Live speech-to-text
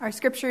Our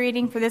scripture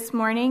reading for this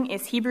morning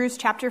is Hebrews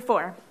chapter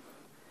 4.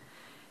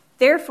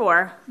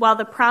 Therefore, while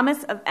the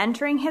promise of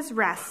entering his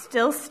rest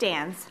still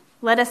stands,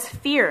 let us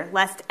fear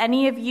lest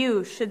any of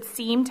you should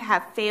seem to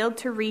have failed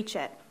to reach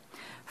it.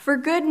 For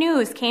good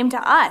news came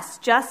to us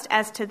just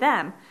as to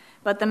them,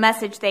 but the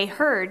message they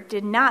heard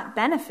did not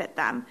benefit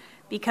them,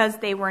 because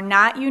they were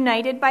not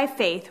united by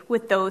faith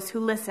with those who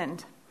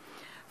listened.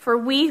 For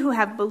we who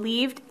have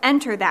believed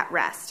enter that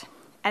rest.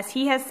 As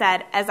he has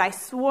said, as I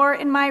swore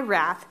in my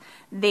wrath,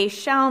 they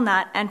shall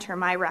not enter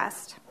my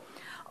rest,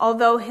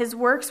 although his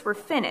works were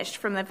finished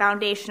from the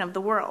foundation of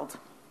the world.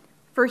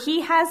 For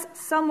he has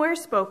somewhere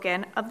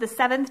spoken of the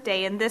seventh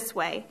day in this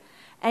way,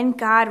 and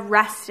God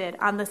rested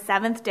on the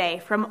seventh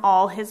day from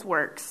all his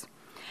works.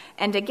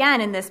 And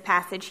again in this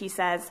passage he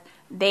says,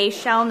 they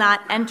shall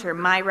not enter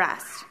my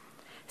rest.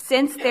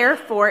 Since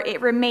therefore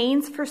it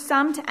remains for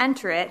some to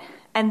enter it,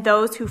 and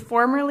those who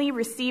formerly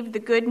received the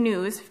good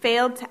news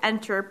failed to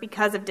enter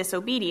because of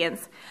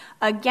disobedience,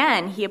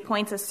 again he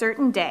appoints a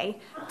certain day,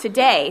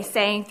 today,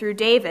 saying through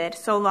David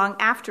so long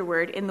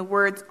afterward in the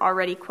words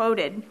already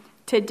quoted,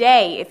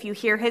 today, if you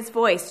hear his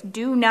voice,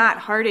 do not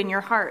harden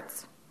your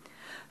hearts.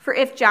 For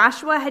if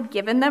Joshua had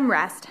given them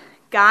rest,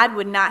 God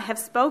would not have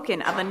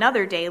spoken of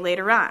another day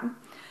later on.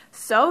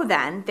 So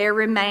then, there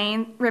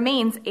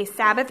remains a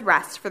Sabbath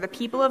rest for the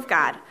people of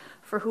God,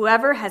 for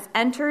whoever has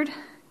entered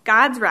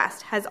God's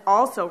rest has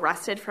also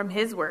rested from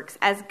his works,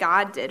 as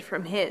God did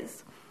from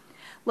his.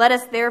 Let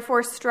us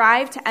therefore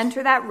strive to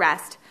enter that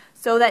rest,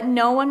 so that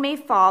no one may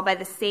fall by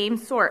the same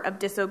sort of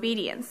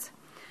disobedience.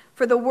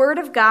 For the word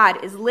of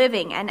God is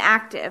living and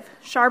active,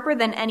 sharper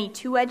than any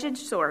two-edged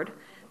sword,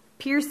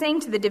 piercing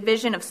to the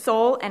division of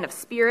soul and of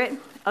spirit,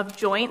 of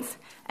joints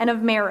and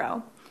of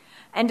marrow,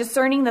 and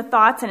discerning the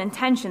thoughts and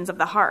intentions of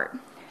the heart.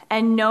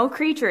 And no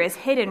creature is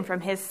hidden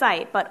from his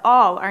sight, but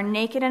all are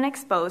naked and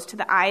exposed to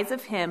the eyes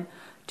of him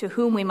to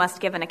whom we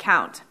must give an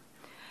account.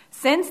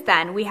 Since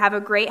then we have a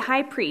great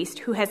high priest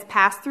who has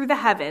passed through the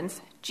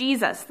heavens,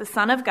 Jesus, the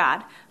Son of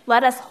God,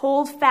 let us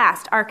hold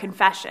fast our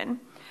confession.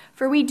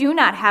 For we do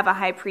not have a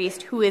high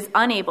priest who is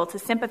unable to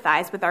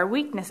sympathize with our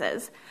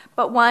weaknesses,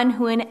 but one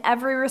who in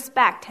every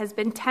respect has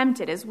been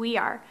tempted as we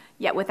are,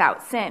 yet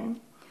without sin.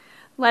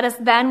 Let us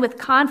then with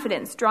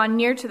confidence draw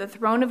near to the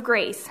throne of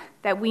grace,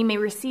 that we may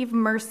receive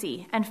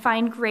mercy and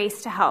find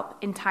grace to help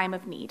in time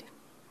of need.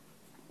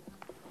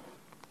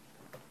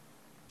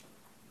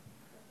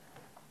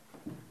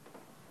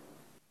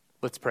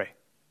 Let's pray.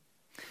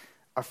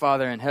 Our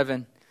Father in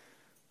heaven,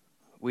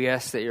 we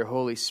ask that your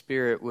Holy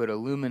Spirit would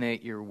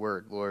illuminate your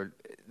word, Lord.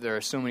 There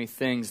are so many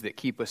things that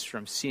keep us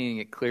from seeing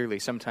it clearly.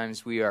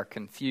 Sometimes we are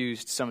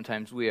confused.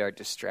 Sometimes we are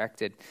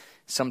distracted.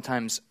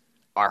 Sometimes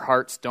our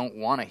hearts don't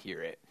want to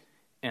hear it.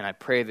 And I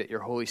pray that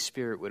your Holy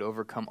Spirit would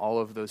overcome all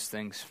of those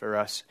things for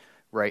us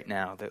right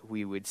now, that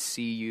we would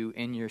see you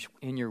in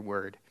your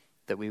word,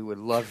 that we would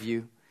love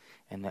you,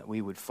 and that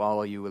we would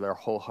follow you with our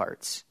whole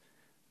hearts.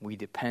 We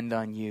depend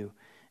on you.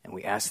 And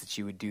we ask that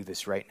you would do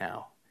this right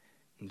now.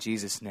 In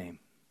Jesus' name,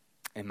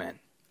 amen.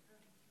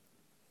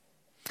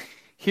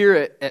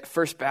 Here at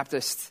First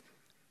Baptist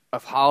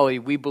of Holly,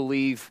 we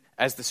believe,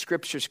 as the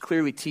scriptures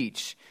clearly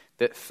teach,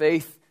 that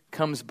faith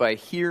comes by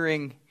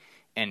hearing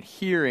and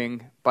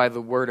hearing by the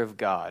word of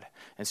God.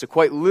 And so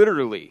quite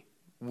literally,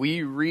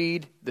 we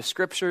read the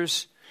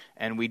scriptures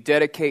and we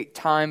dedicate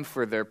time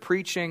for their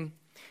preaching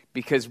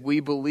because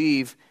we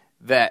believe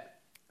that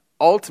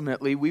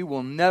ultimately, we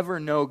will never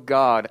know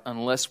God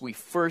unless we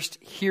first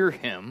hear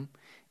him,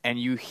 and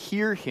you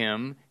hear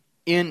him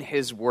in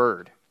his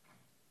word.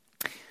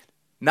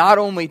 Not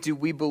only do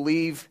we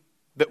believe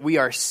that we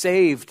are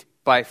saved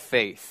by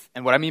faith,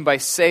 and what I mean by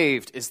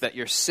saved is that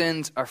your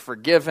sins are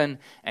forgiven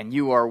and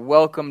you are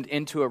welcomed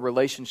into a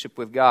relationship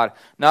with God.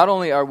 Not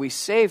only are we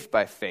saved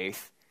by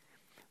faith,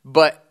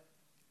 but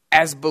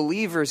as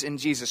believers in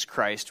Jesus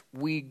Christ,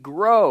 we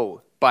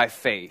grow by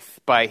faith,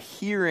 by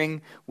hearing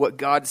what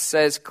God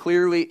says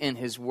clearly in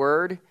his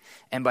word,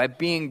 and by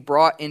being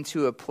brought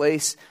into a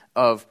place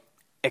of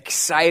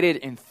excited,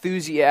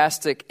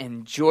 enthusiastic,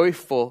 and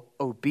joyful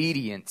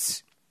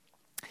obedience.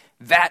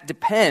 That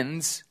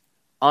depends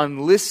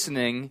on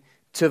listening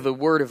to the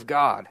word of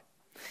God.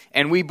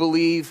 And we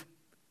believe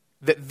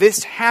that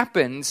this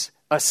happens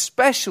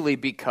especially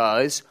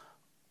because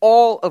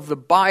all of the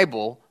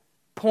Bible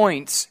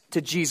points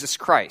to Jesus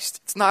Christ.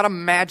 It's not a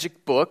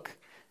magic book,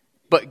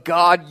 but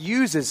God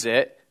uses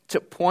it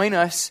to point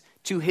us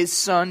to his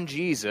son,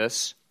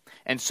 Jesus.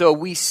 And so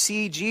we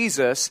see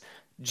Jesus,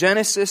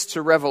 Genesis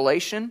to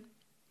Revelation,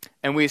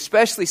 and we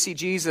especially see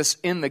Jesus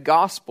in the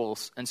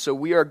Gospels. And so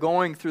we are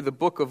going through the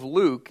book of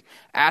Luke,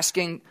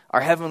 asking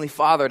our Heavenly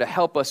Father to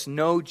help us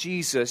know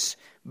Jesus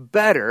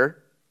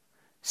better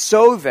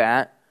so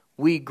that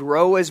we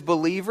grow as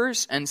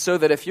believers, and so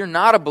that if you're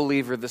not a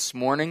believer this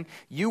morning,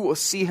 you will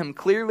see him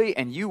clearly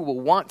and you will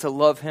want to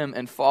love him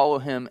and follow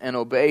him and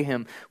obey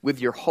him with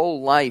your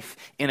whole life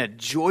in a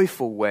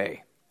joyful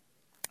way.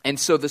 And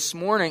so this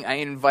morning, I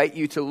invite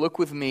you to look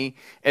with me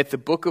at the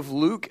book of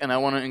Luke, and I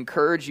want to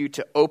encourage you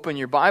to open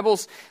your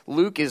Bibles.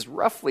 Luke is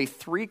roughly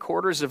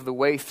 3/4 of the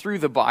way through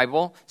the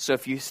Bible. So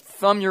if you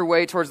thumb your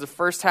way towards the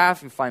first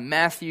half, you find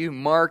Matthew,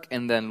 Mark,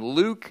 and then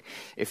Luke.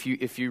 If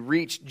you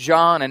reach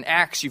John and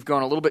Acts, you've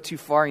gone a little bit too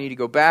far, you need to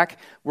go back.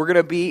 We're going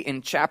to be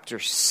in chapter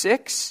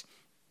 6,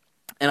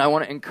 and I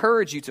want to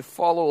encourage you to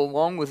follow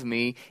along with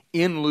me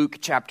in Luke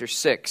chapter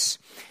 6.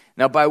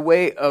 Now, by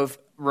way of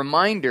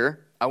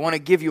reminder, I want to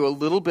give you a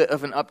little bit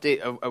of an update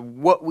of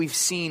what we've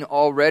seen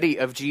already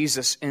of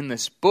Jesus in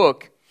this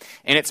book.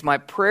 And it's my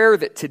prayer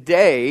that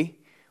today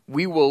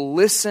we will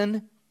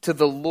listen to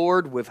the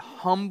Lord with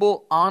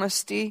humble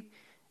honesty,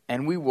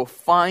 and we will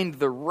find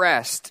the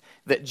rest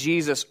that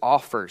Jesus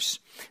offers.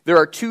 There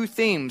are 2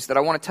 themes that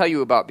I want to tell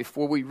you about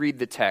before we read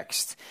the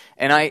text.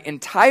 And I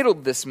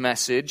entitled this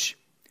message,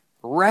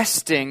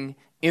 Resting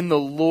in the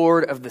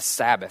Lord of the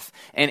Sabbath.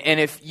 And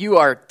if you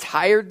are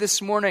tired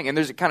this morning, and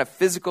there's a kind of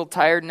physical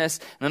tiredness,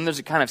 and then there's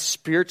a kind of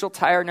spiritual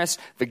tiredness,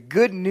 the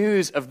good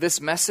news of this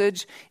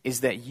message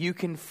is that you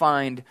can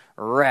find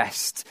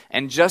rest.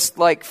 And just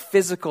like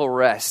physical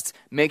rest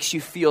makes you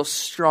feel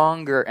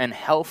stronger and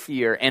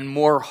healthier and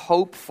more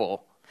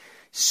hopeful,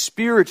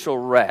 spiritual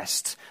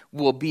rest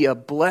will be a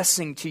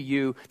blessing to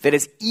you that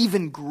is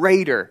even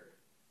greater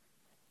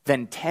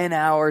than 10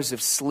 hours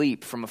of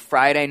sleep from a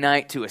Friday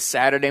night to a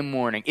Saturday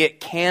morning. It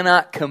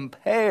cannot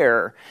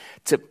compare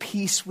to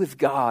peace with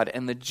God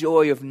and the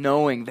joy of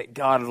knowing that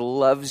God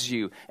loves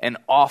you and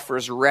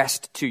offers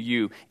rest to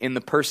you in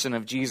the person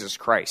of Jesus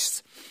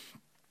Christ.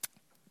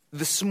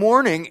 This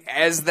morning,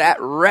 as that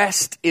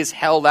rest is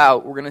held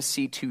out, we're going to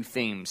see 2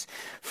 themes.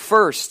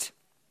 First,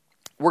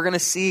 we're going to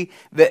see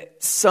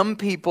that some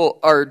people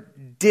are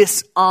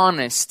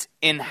dishonest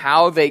in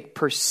how they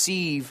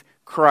perceive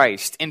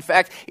Christ. In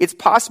fact, it's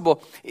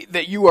possible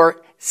that you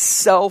are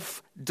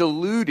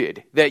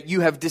self-deluded, that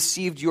you have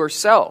deceived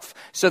yourself,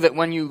 so that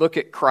when you look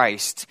at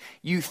Christ,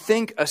 you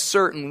think a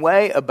certain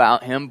way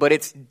about him, but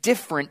it's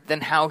different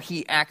than how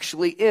he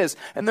actually is.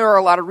 And there are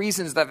a lot of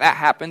reasons that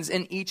happens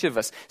in each of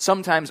us.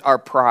 Sometimes our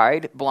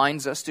pride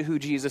blinds us to who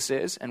Jesus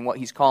is and what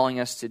he's calling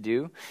us to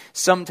do.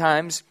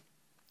 Sometimes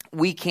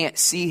we can't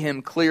see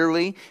him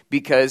clearly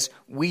because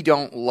we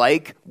don't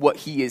like what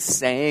he is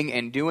saying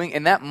and doing,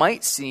 and that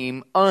might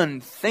seem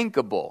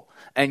unthinkable.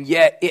 And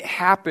yet it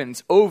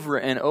happens over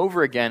and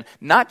over again,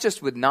 not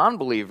just with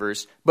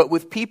non-believers, but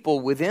with people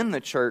within the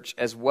church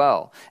as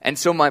well. And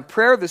so my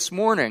prayer this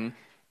morning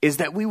is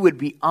that we would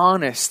be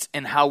honest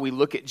in how we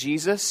look at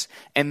Jesus,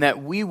 and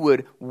that we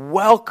would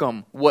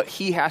welcome what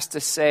he has to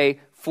say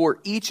for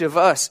each of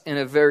us in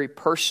a very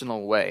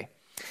personal way.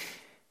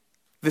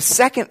 The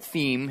second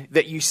theme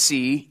that you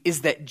see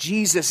is that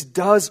Jesus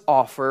does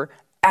offer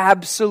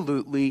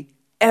absolutely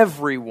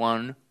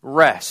everyone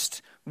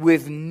rest,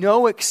 with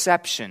no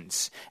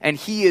exceptions. And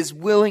he is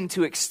willing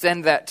to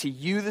extend that to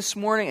you this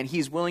morning, and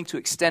he's willing to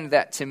extend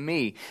that to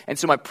me. And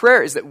so my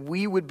prayer is that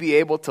we would be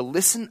able to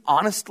listen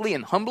honestly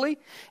and humbly,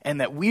 and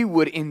that we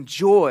would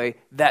enjoy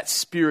that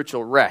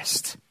spiritual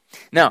rest.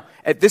 Now,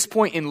 at this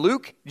point in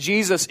Luke,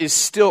 Jesus is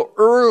still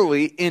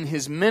early in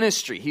his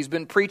ministry. He's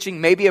been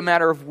preaching maybe a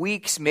matter of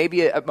weeks,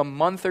 maybe a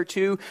month or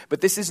 2,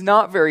 but this is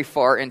not very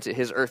far into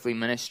his earthly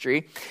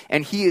ministry.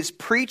 And he is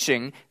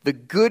preaching the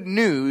good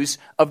news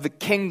of the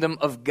kingdom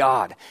of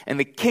God. And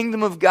the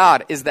kingdom of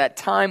God is that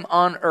time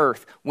on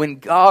earth when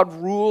God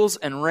rules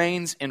and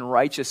reigns in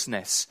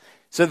righteousness.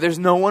 So there's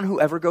no one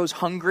who ever goes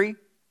hungry.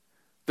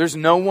 There's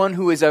no one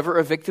who is ever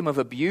a victim of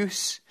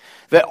abuse.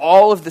 That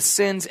all of the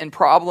sins and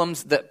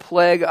problems that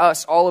plague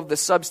us, all of the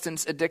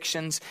substance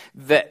addictions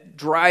that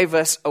drive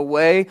us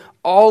away,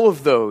 all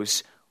of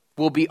those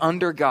will be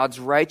under God's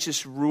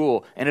righteous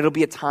rule. And it'll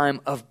be a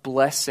time of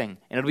blessing.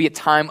 And it'll be a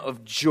time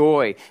of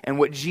joy. And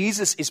what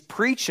Jesus is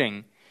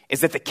preaching is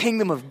that the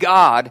kingdom of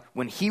God,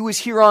 when he was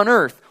here on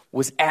earth,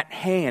 was at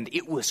hand.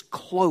 It was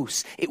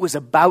close. It was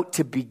about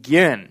to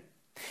begin.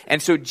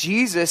 And so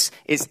Jesus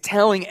is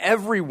telling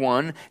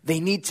everyone they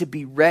need to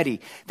be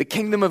ready. The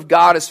kingdom of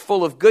God is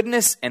full of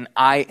goodness, and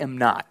I am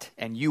not,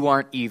 and you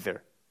aren't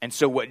either. And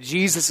so what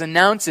Jesus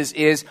announces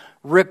is,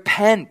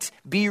 repent,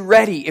 be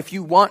ready. If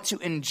you want to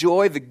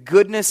enjoy the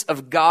goodness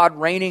of God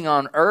reigning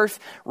on earth,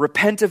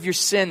 repent of your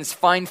sins,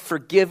 find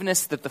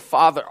forgiveness that the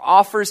Father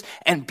offers,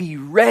 and be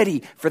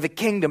ready for the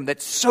kingdom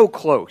that's so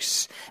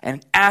close.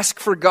 And ask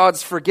for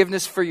God's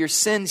forgiveness for your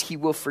sins. He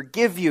will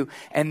forgive you,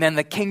 and then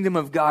the kingdom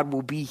of God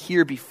will be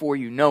here before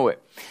you know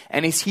it.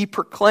 And as he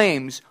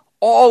proclaims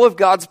all of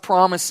God's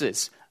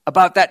promises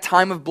about that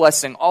time of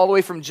blessing, all the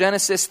way from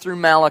Genesis through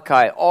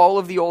Malachi, all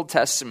of the Old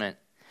Testament,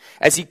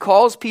 as he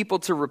calls people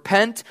to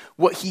repent,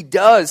 what he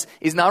does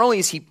is not only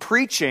is he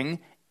preaching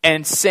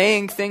and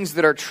saying things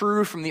that are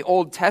true from the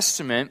Old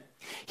Testament,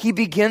 he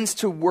begins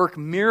to work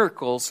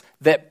miracles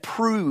that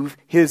prove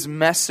his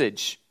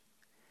message.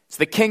 So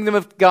the kingdom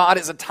of God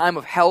is a time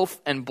of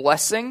health and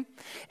blessing,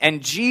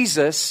 and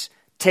Jesus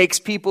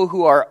takes people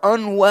who are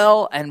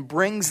unwell and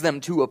brings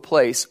them to a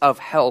place of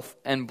health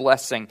and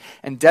blessing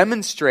and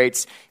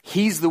demonstrates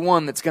he's the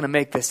one that's going to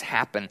make this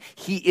happen.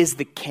 He is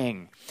the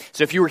king.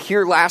 So if you were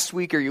here last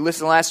week or you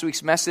listened to last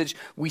week's message,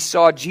 we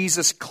saw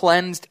Jesus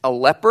cleansed a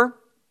leper.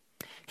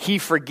 He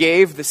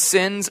forgave the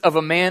sins of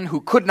a man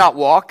who could not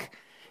walk.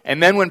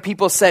 And then when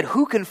people said,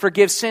 who can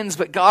forgive sins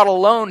but God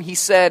alone? He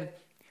said,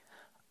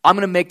 I'm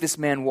going to make this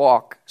man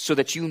walk so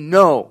that you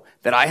know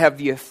that I have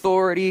the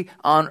authority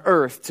on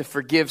earth to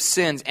forgive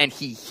sins. And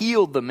he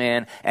healed the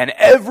man, and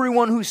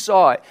everyone who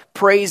saw it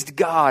praised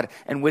God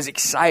and was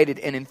excited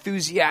and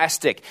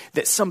enthusiastic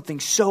that something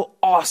so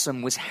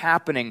awesome was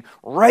happening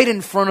right in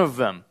front of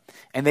them.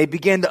 And they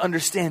began to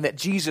understand that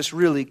Jesus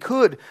really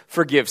could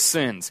forgive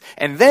sins.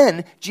 And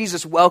then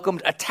Jesus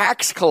welcomed a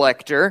tax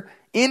collector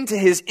into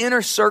his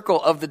inner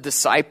circle of the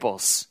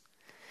disciples.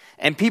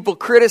 And people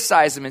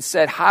criticized him and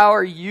said, how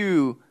are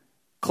you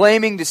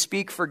claiming to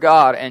speak for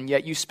God, and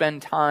yet you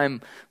spend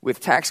time with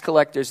tax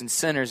collectors and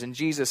sinners? And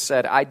Jesus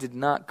said, I did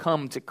not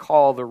come to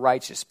call the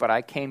righteous, but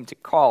I came to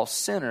call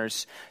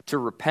sinners to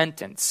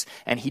repentance.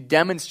 And he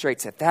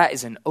demonstrates that that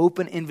is an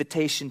open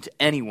invitation to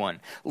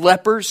anyone.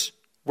 Lepers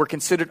were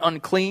considered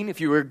unclean.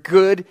 If you were a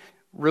good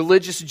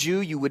religious Jew,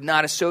 you would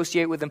not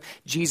associate with them.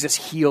 Jesus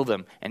healed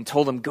them and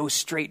told them, go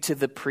straight to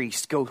the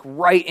priest, go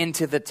right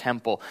into the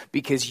temple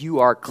because you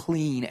are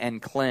clean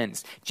and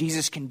cleansed.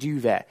 Jesus can do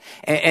that.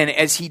 And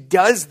as he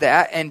does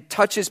that and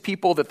touches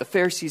people that the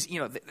Pharisees,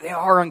 they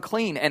are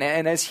unclean. And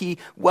as he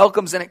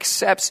welcomes and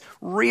accepts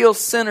real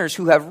sinners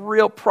who have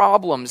real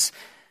problems,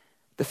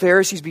 the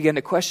Pharisees begin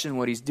to question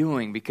what he's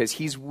doing because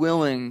he's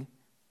willing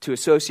to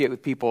associate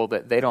with people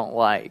that they don't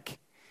like.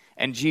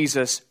 And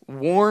Jesus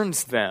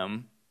warns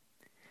them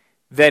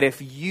that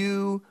if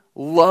you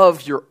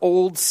love your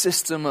old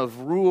system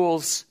of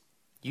rules,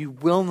 you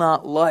will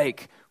not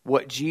like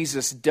what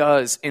Jesus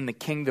does in the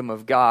kingdom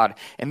of God.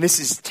 And this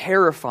is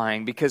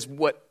terrifying because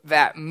what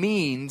that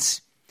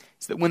means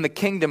is that when the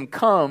kingdom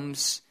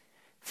comes,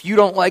 if you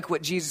don't like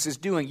what Jesus is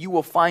doing, you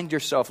will find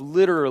yourself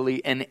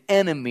literally an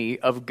enemy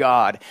of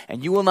God.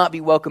 And you will not be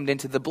welcomed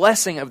into the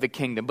blessing of the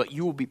kingdom, but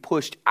you will be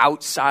pushed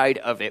outside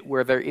of it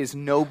where there is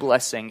no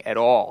blessing at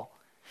all.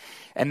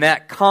 And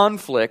that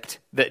conflict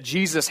that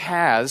Jesus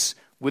has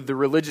with the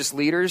religious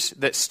leaders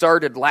that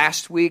started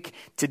last week,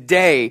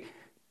 today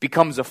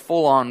becomes a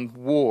full-on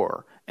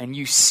war. And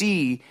you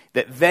see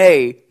that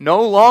they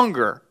no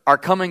longer are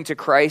coming to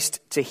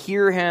Christ to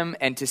hear him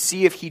and to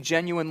see if he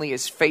genuinely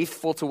is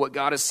faithful to what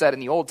God has said in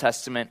the Old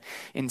Testament.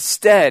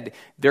 Instead,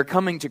 they're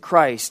coming to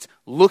Christ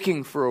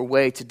looking for a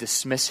way to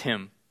dismiss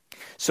him.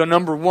 So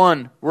number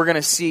one, we're going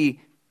to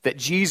see that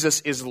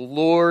Jesus is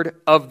Lord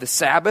of the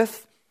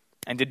Sabbath.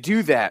 And to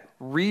do that,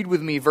 read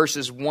with me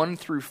verses 1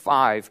 through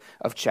 5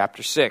 of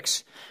chapter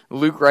 6.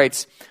 Luke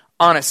writes,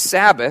 on a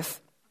Sabbath,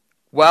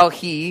 while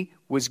he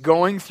was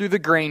going through the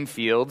grain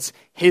fields,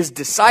 his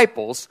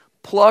disciples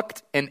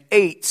plucked and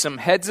ate some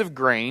heads of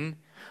grain,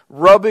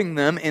 rubbing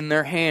them in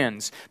their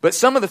hands. But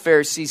some of the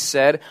Pharisees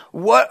said,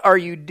 what are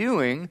you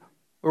doing,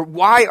 or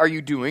why are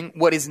you doing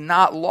what is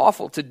not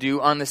lawful to do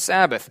on the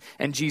Sabbath?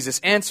 And Jesus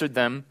answered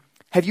them,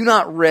 have you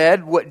not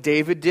read what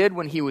David did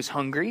when he was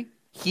hungry?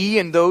 He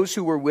and those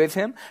who were with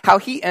him, how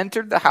he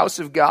entered the house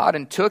of God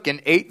and took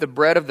and ate the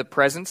bread of the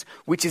presence,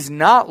 which is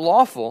not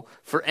lawful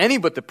for any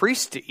but the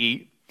priests to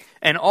eat,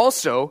 and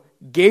also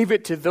gave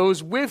it to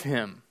those with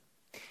him.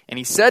 And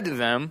he said to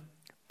them,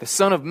 the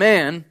Son of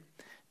Man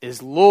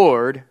is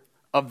Lord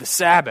of the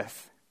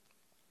Sabbath.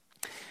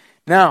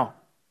 Now,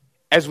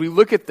 as we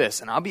look at this,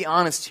 and I'll be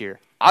honest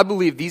here, I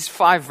believe these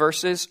 5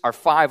 verses are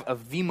 5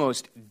 of the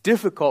most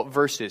difficult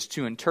verses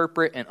to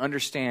interpret and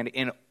understand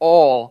in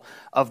all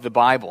of the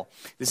Bible.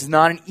 This is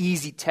not an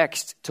easy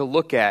text to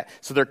look at,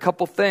 so there are a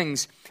couple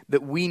things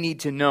that we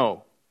need to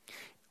know.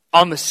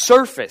 On the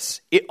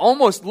surface, it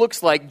almost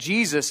looks like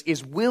Jesus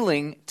is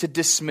willing to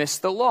dismiss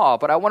the law,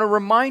 but I want to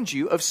remind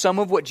you of some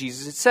of what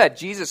Jesus had said.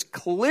 Jesus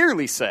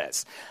clearly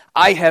says,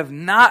 I have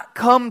not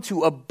come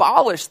to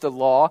abolish the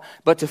law,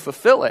 but to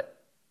fulfill it.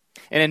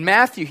 And in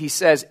Matthew, he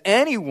says,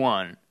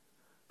 anyone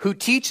who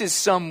teaches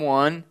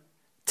someone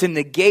to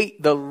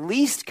negate the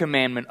least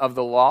commandment of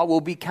the law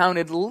will be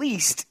counted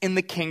least in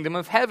the kingdom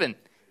of heaven.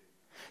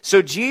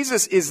 So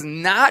Jesus is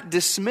not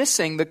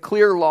dismissing the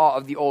clear law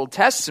of the Old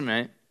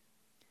Testament.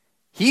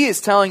 He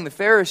is telling the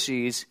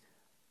Pharisees,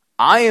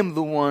 I am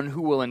the one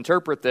who will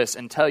interpret this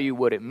and tell you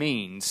what it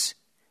means.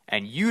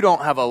 And you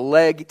don't have a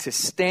leg to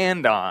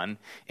stand on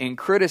in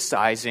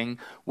criticizing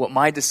what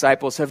my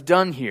disciples have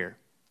done here.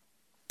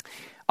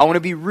 I want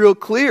to be real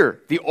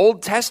clear. The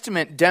Old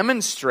Testament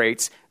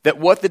demonstrates that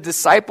what the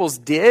disciples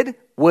did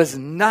was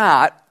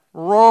not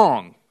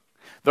wrong.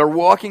 They're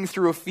walking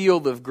through a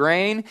field of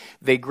grain.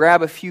 They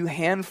grab a few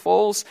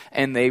handfuls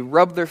and they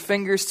rub their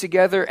fingers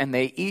together and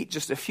they eat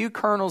just a few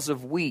kernels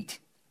of wheat.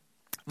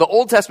 The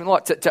Old Testament law,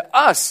 to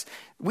us,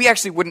 we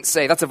actually wouldn't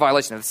say that's a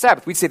violation of the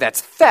Sabbath. We'd say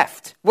that's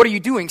theft. What are you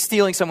doing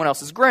stealing someone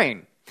else's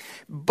grain?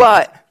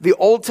 But the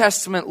Old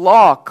Testament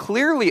law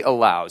clearly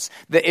allows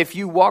that if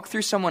you walk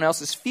through someone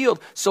else's field,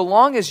 so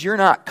long as you're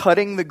not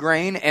cutting the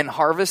grain and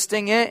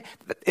harvesting it,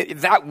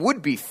 that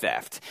would be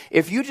theft.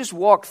 If you just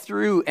walk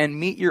through and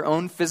meet your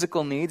own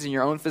physical needs and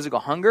your own physical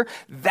hunger,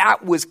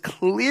 that was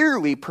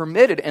clearly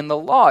permitted in the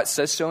law. It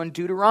says so in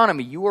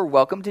Deuteronomy. You are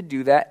welcome to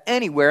do that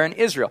anywhere in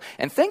Israel.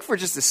 And think for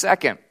just a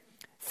second.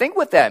 Think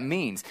what that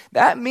means.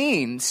 That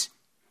means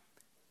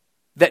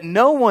that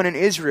no one in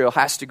Israel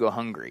has to go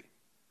hungry.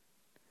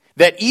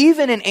 That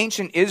even in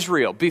ancient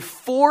Israel,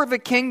 before the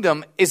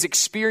kingdom is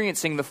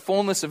experiencing the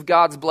fullness of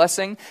God's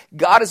blessing,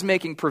 God is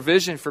making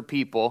provision for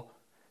people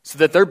so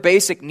that their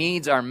basic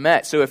needs are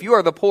met. So if you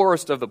are the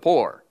poorest of the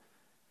poor,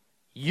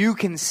 you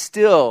can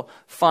still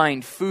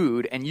find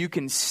food and you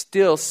can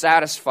still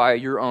satisfy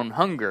your own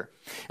hunger.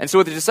 And so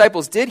what the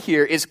disciples did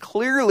here is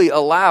clearly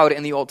allowed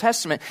in the Old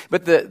Testament,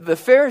 but the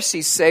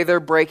Pharisees say they're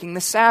breaking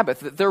the Sabbath,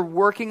 that they're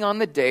working on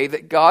the day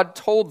that God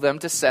told them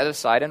to set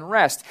aside and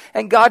rest.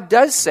 And God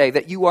does say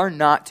that you are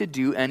not to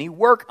do any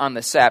work on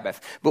the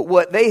Sabbath. But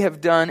what they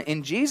have done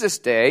in Jesus'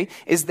 day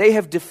is they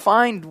have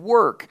defined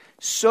work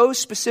so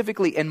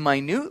specifically and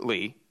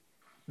minutely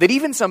that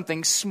even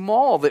something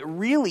small that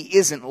really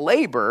isn't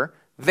labor,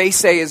 they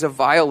say is a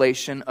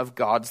violation of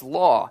God's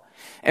law.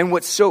 And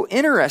what's so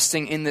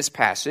interesting in this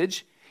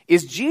passage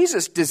is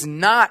Jesus does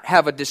not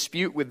have a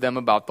dispute with them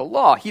about the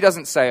law. He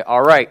doesn't say,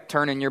 all right,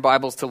 turn in your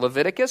Bibles to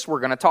Leviticus, we're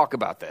going to talk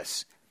about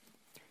this.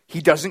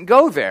 He doesn't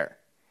go there.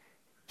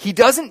 He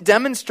doesn't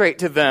demonstrate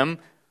to them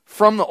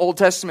from the Old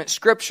Testament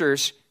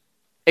scriptures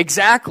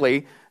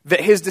exactly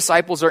that his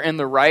disciples are in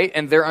the right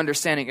and their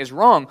understanding is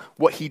wrong.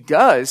 What he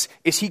does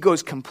is he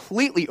goes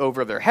completely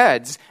over their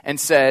heads and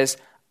says,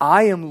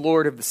 I am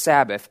Lord of the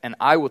Sabbath, and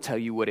I will tell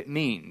you what it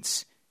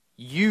means.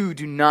 You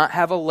do not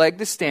have a leg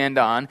to stand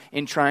on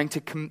in trying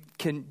to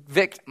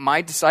convict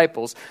my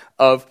disciples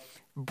of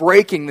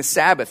breaking the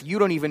Sabbath. You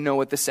don't even know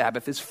what the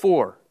Sabbath is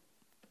for.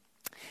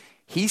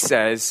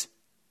 Jesus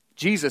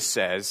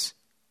says,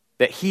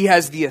 that he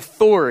has the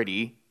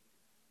authority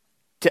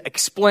to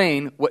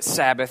explain what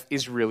Sabbath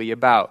is really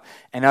about.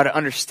 And now to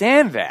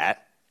understand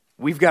that,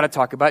 we've got to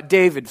talk about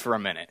David for a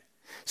minute.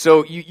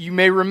 So you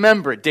may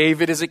remember,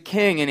 David is a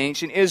king in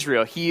ancient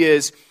Israel. He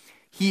is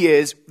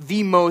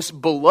the most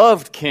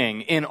beloved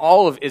king in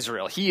all of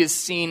Israel. He is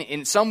seen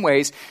in some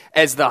ways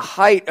as the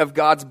height of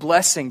God's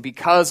blessing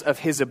because of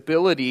his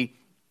ability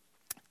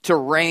to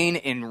reign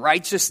in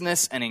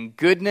righteousness and in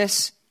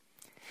goodness.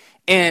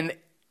 And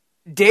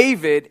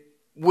David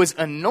was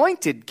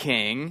anointed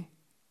king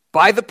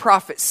by the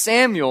prophet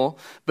Samuel,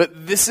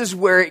 but this is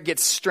where it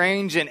gets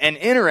strange and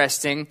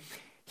interesting.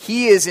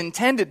 He is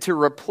intended to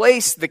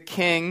replace the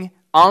king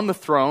on the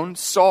throne,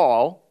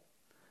 Saul,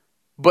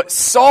 but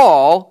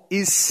Saul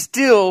is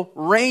still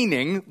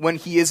reigning when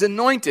he is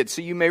anointed.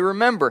 So you may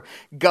remember,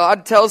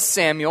 God tells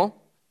Samuel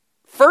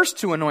first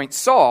to anoint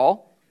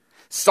Saul.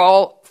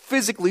 Saul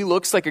physically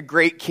looks like a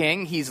great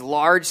king. He's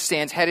large,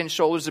 stands head and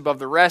shoulders above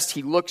the rest.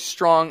 He looks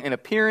strong in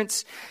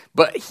appearance,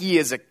 but he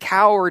is a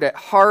coward at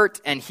heart,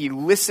 and he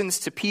listens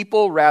to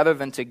people rather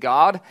than to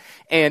God.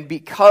 And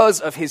because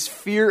of his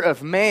fear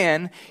of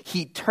man,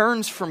 he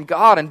turns from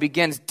God and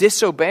begins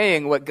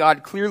disobeying what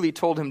God clearly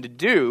told him to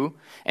do.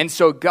 And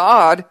so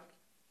God,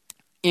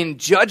 in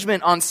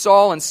judgment on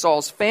Saul and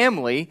Saul's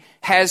family,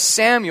 has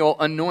Samuel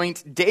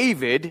anoint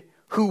David,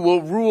 who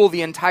will rule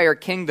the entire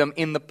kingdom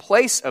in the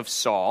place of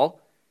Saul.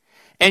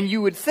 And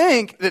you would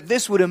think that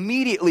this would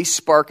immediately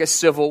spark a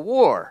civil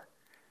war.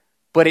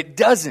 But it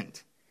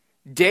doesn't.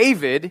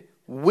 David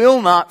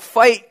will not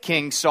fight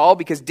King Saul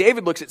because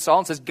David looks at Saul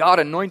and says, God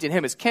anointed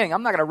him as king.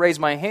 I'm not going to raise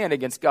my hand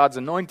against God's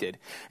anointed.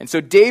 And so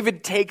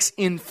David takes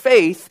in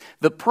faith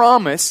the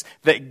promise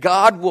that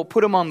God will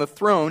put him on the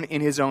throne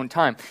in his own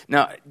time.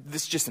 Now,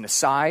 this is just an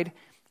aside.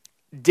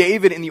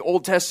 David in the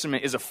Old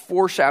Testament is a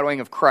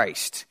foreshadowing of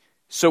Christ.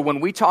 So when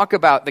we talk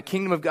about the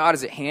kingdom of God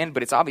is at hand,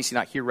 but it's obviously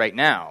not here right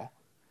now,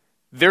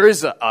 there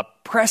is a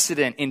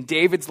precedent in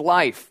David's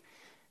life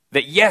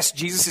that yes,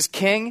 Jesus is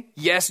king.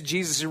 Yes,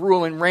 Jesus is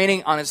ruling,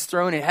 reigning on his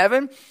throne in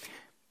heaven.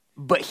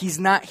 But he's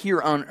not here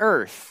on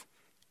earth.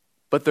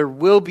 But there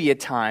will be a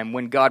time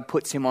when God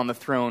puts him on the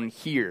throne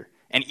here.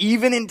 And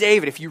even in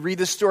David, if you read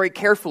the story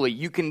carefully,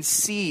 you can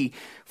see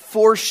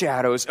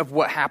foreshadows of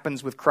what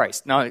happens with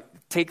Christ. Now,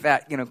 take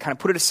that, kind of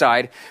put it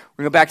aside.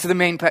 We're going to go back to the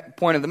main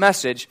point of the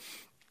message.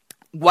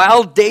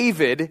 While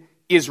David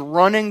is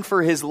running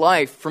for his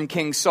life from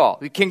King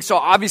Saul. King Saul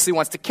obviously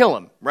wants to kill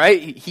him,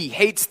 right? He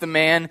hates the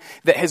man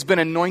that has been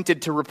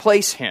anointed to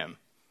replace him.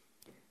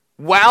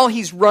 While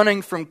he's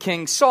running from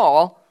King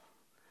Saul,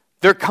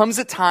 there comes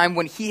a time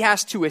when he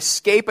has to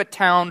escape a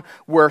town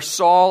where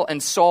Saul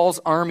and Saul's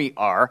army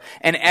are.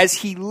 And as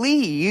he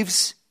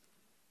leaves,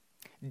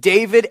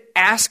 David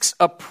asks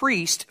a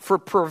priest for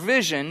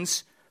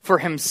provisions for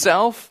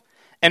himself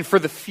and for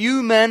the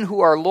few men who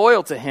are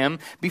loyal to him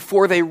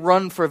before they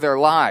run for their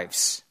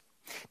lives.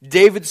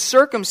 David's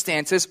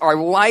circumstances are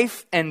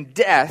life and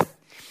death,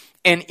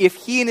 and if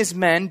he and his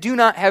men do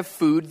not have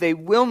food, they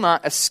will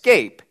not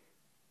escape.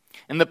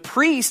 And the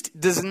priest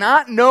does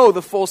not know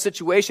the full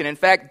situation. In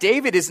fact,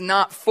 David is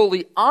not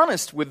fully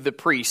honest with the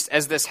priest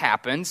as this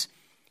happens.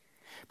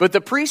 But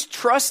the priest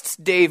trusts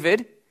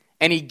David,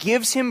 and he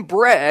gives him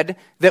bread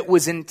that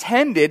was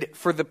intended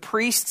for the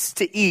priests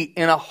to eat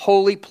in a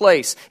holy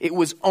place. It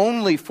was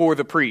only for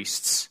the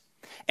priests.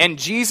 And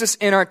Jesus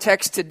in our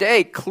text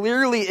today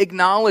clearly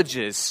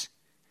acknowledges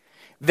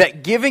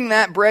that giving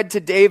that bread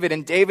to David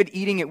and David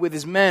eating it with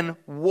his men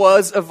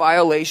was a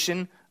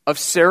violation of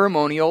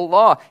ceremonial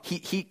law.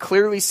 He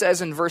clearly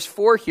says in verse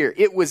 4 here,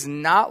 it was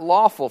not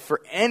lawful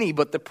for any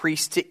but the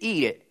priest to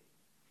eat it.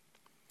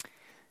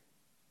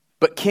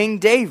 But King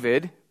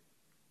David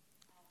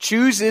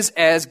chooses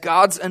as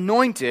God's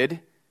anointed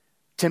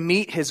to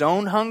meet his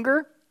own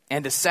hunger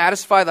and to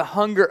satisfy the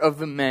hunger of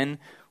the men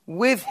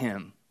with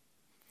him.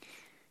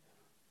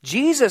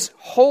 Jesus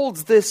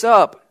holds this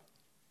up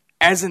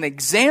as an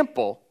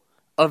example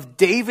of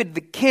David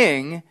the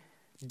king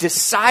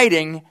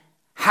deciding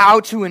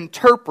how to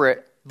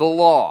interpret the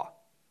law.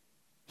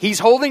 He's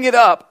holding it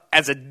up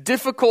as a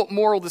difficult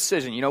moral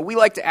decision. You know, we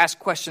like to ask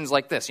questions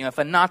like this. You know, if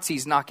a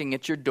Nazi's knocking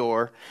at your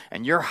door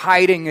and you're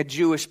hiding a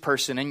Jewish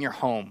person in your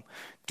home,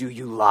 do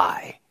you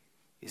lie?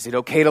 Is it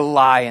okay to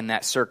lie in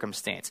that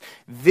circumstance?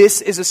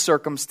 This is a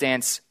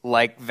circumstance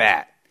like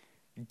that.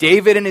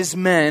 David and his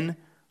men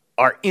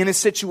are in a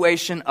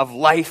situation of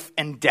life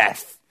and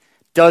death.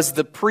 Does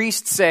the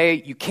priest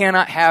say, you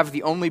cannot have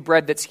the only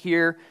bread that's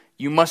here,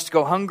 you must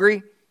go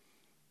hungry?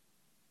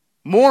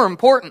 More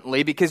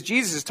importantly, because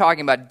Jesus is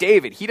talking about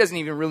David, he doesn't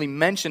even really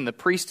mention the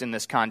priest in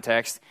this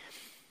context.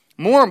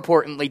 More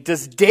importantly,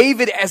 does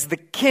David as the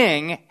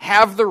king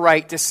have the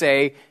right to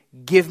say,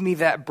 give me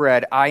that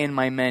bread, I and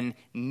my men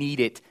need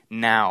it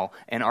now,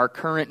 and our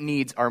current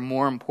needs are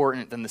more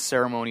important than the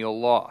ceremonial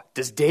law?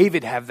 Does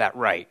David have that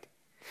right?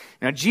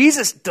 Now,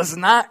 Jesus does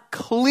not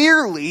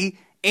clearly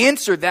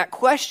answer that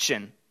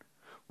question.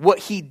 What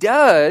he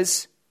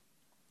does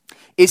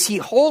is he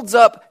holds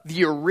up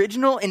the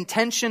original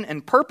intention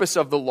and purpose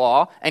of the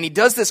law, and he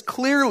does this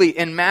clearly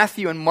in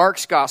Matthew and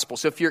Mark's gospel.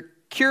 So if you're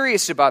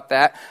curious about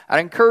that, I'd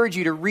encourage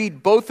you to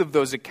read both of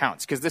those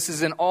accounts, because this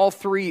is in all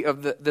three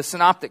of the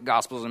synoptic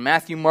gospels, in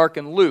Matthew, Mark,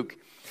 and Luke.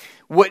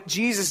 What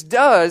Jesus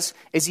does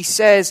is he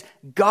says,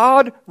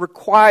 God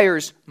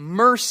requires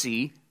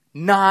mercy,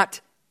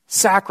 not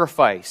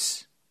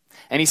sacrifice.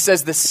 And he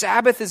says the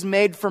Sabbath is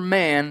made for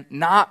man,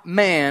 not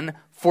man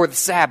for the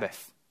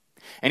Sabbath.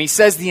 And he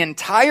says the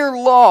entire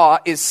law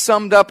is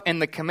summed up in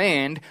the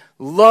command,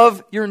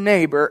 love your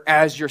neighbor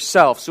as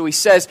yourself. So he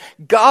says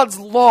God's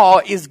law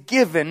is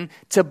given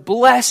to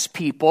bless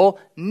people,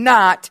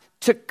 not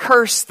to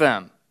curse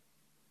them.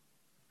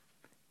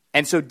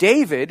 And so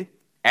David,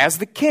 as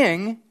the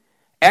king,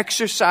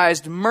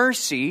 exercised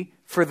mercy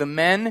for the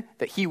men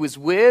that he was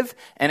with,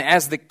 and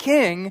as the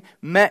king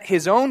met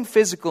his own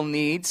physical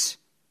needs,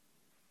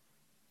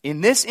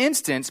 in this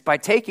instance, by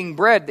taking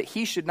bread that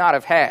he should not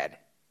have had.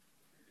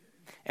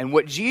 And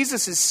what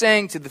Jesus is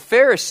saying to the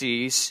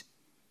Pharisees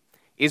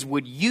is,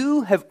 would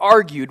you have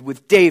argued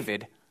with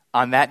David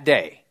on that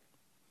day?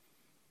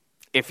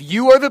 If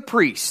you are the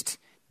priest,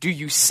 do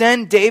you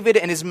send David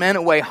and his men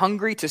away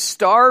hungry to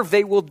starve?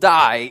 They will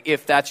die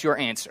if that's your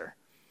answer.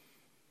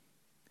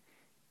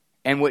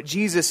 And what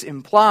Jesus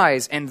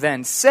implies and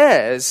then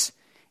says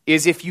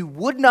is, if you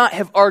would not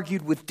have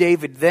argued with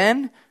David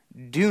then,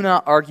 do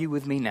not argue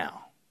with me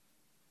now.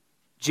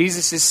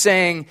 Jesus is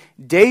saying,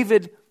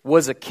 David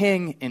was a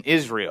king in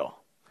Israel.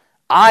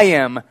 I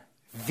am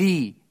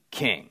the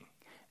king.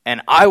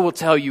 And I will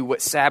tell you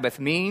what Sabbath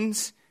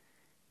means.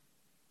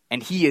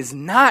 And he is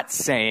not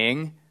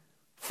saying,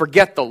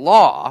 forget the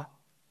law.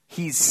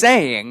 He's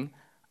saying,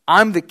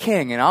 I'm the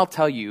king, and I'll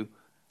tell you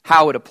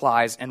how it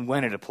applies and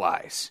when it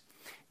applies.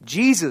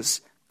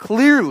 Jesus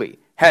clearly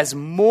has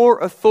more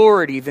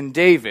authority than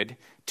David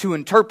to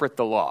interpret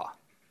the law.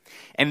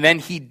 And then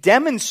he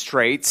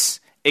demonstrates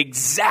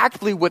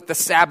exactly what the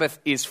Sabbath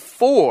is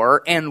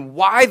for and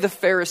why the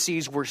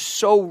Pharisees were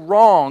so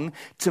wrong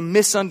to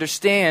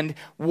misunderstand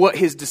what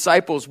his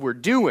disciples were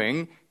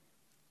doing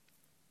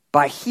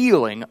by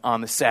healing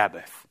on the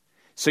Sabbath.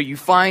 So you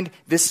find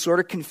this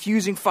sort of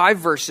confusing 5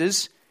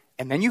 verses,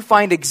 and then you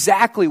find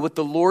exactly what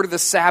the Lord of the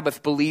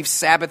Sabbath believes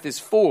Sabbath is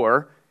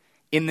for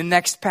in the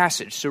next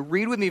passage. So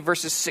read with me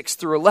verses 6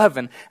 through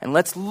 11, and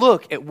let's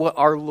look at what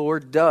our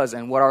Lord does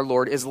and what our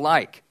Lord is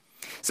like.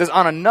 It says,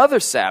 on another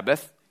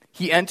Sabbath,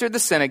 he entered the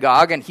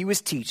synagogue and he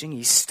was teaching.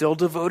 He's still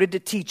devoted to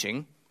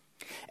teaching.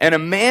 And a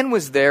man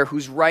was there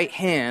whose right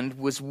hand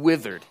was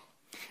withered.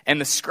 And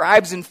the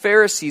scribes and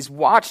Pharisees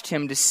watched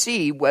him to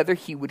see whether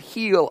he would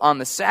heal on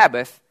the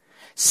Sabbath,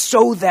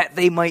 so that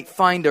they might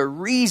find a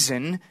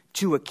reason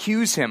to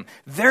accuse him.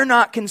 They're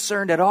not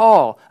concerned at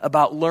all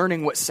about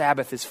learning what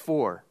Sabbath is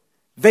for.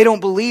 They don't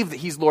believe that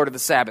he's Lord of the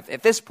Sabbath.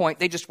 At this point,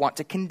 they just want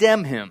to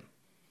condemn him.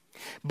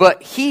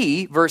 But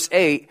he, verse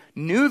 8,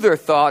 knew their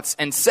thoughts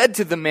and said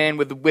to the man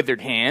with the withered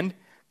hand,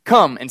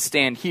 come and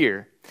stand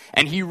here.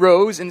 And he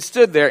rose and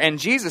stood there. And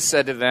Jesus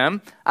said to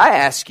them, I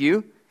ask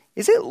you,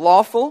 is it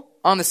lawful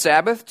on the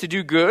Sabbath to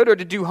do good or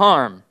to do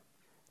harm,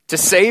 To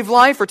save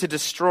life or to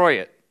destroy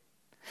it?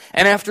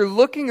 And after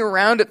looking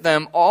around at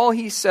them all,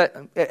 he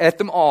said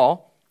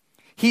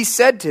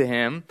to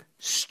him,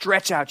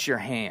 "Stretch out your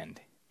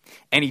hand."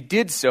 And he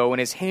did so, and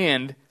his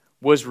hand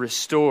was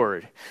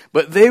restored.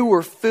 But they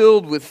were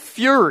filled with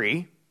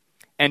fury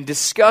and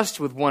discussed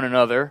with one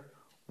another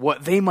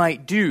what they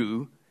might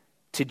do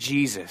to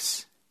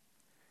Jesus.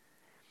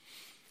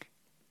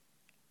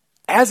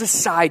 As a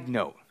side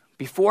note,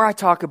 before I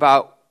talk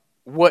about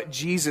what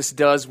Jesus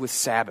does with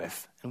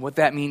Sabbath and what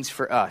that means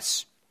for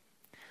us,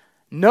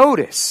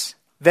 notice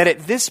that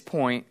at this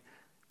point,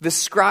 the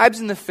scribes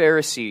and the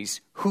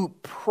Pharisees, who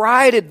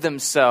prided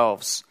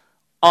themselves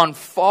on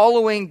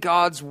following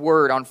God's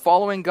word, on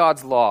following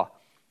God's law,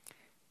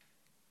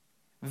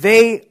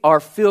 they are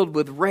filled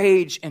with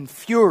rage and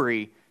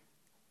fury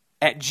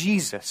at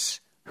Jesus,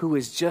 who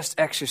has just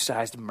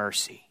exercised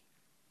mercy.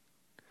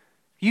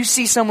 You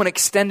see someone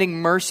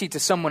extending mercy to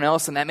someone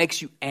else and that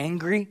makes you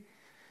angry,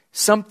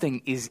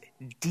 something is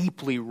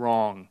deeply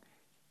wrong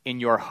in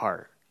your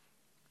heart.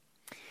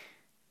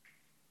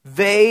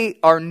 They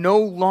are no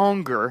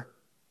longer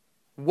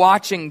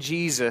watching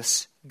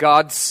Jesus,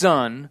 God's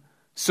Son,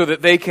 so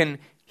that they can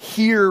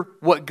hear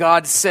what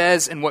God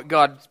says and what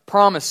God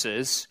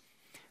promises.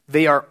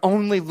 They are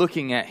only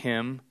looking at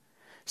him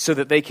so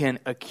that they can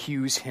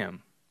accuse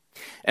him.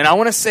 And I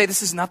want to say,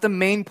 this is not the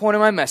main point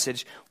of my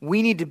message.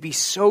 We need to be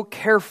so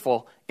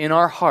careful in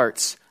our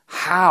hearts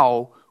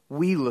how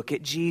we look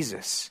at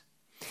Jesus.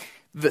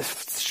 The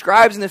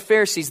scribes and the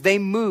Pharisees, they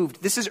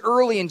moved. This is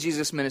early in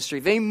Jesus' ministry.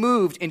 They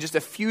moved in just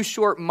a few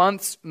short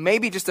months,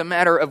 maybe just a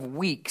matter of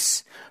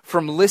weeks,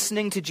 from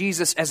listening to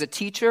Jesus as a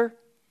teacher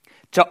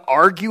to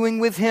arguing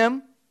with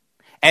him,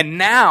 and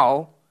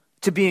now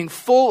to being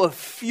full of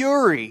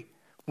fury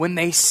when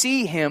they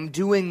see him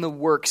doing the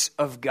works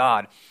of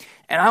God.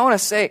 And I want to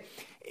say,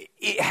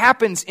 it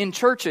happens in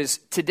churches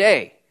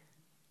today.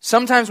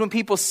 Sometimes when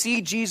people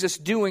see Jesus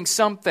doing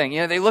something,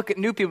 they look at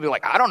new people and be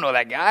like, I don't know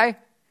that guy.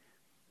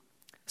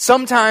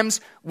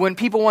 Sometimes when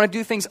people want to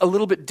do things a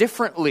little bit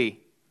differently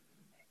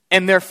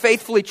and they're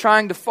faithfully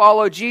trying to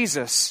follow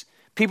Jesus,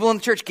 people in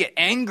the church get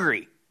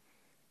angry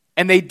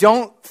and they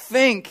don't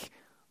think,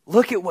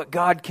 look at what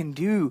God can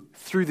do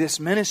through this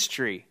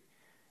ministry.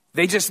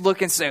 They just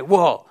look and say,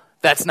 well,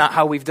 that's not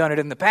how we've done it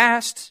in the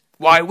past.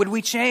 Why would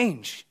we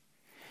change?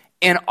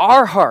 And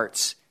our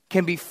hearts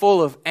can be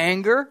full of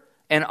anger,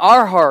 and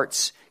our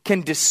hearts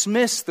can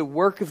dismiss the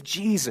work of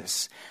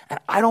Jesus. And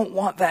I don't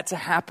want that to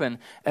happen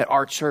at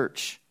our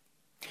church.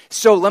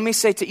 So let me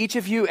say to each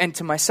of you and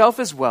to myself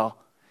as well,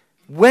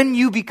 when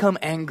you become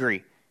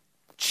angry,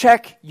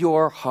 check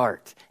your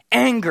heart.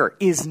 Anger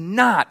is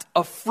not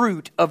a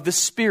fruit of the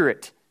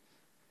Spirit.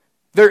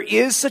 There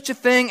is such a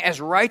thing as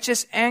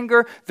righteous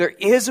anger. There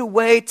is a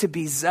way to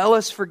be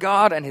zealous for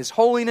God and his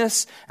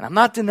holiness, and I'm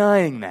not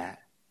denying that.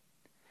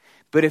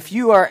 But if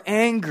you are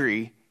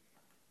angry,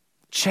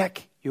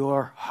 check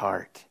your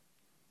heart.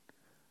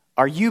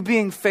 Are you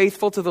being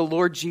faithful to the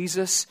Lord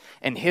Jesus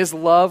and his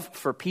love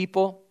for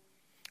people?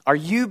 Are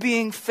you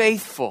being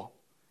faithful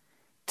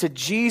to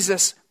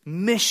Jesus'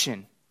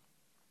 mission?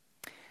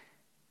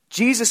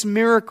 Jesus'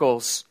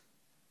 miracles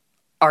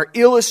are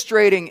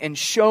illustrating and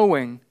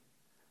showing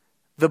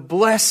the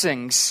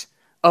blessings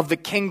of the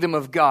kingdom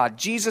of God.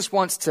 Jesus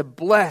wants to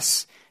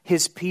bless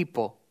his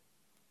people.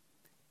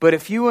 But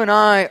if you and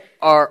I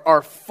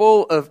are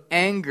full of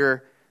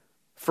anger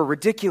for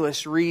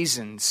ridiculous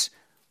reasons,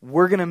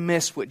 we're going to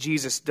miss what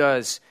Jesus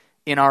does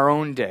in our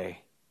own day.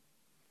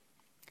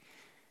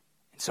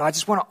 So I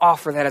just want to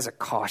offer that as a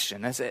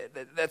caution.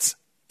 That's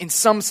in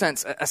some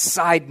sense a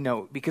side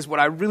note, because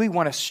what I really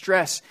want to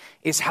stress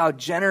is how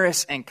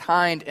generous and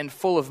kind and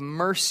full of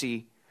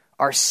mercy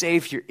our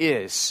Savior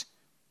is.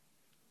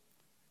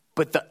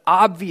 But the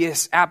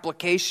obvious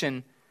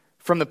application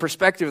from the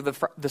perspective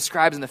of the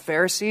scribes and the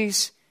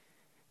Pharisees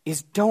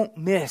is don't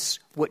miss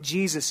what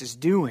Jesus is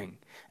doing.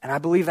 And I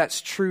believe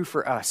that's true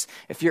for us.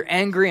 If you're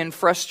angry and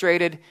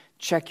frustrated,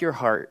 check your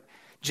heart.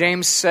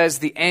 James says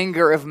the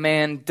anger of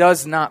man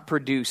does not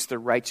produce the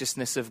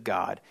righteousness of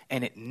God,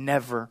 and it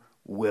never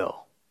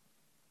will.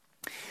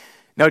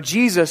 Now,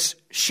 Jesus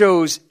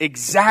shows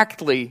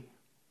exactly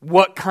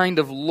what kind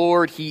of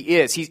Lord he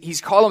is.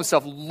 He's called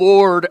himself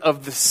Lord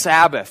of the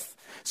Sabbath.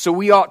 So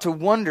we ought to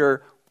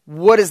wonder,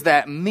 what does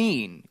that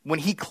mean when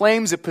he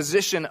claims a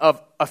position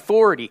of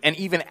authority and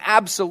even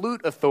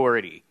absolute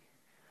authority?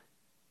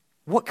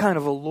 What kind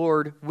of a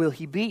Lord will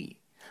he be?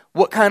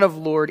 What kind of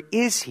Lord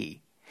is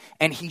he?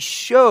 And he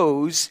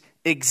shows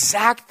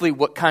exactly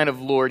what kind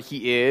of Lord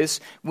he is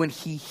when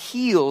he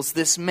heals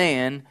this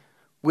man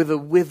with a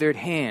withered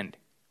hand.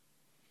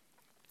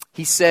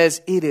 He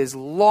says it is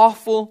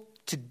lawful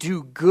to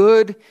do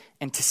good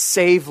and to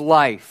save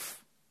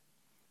life.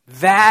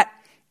 That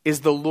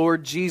is the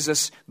Lord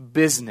Jesus'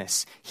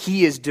 business.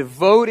 He is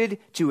devoted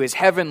to his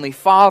heavenly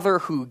Father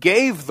who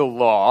gave the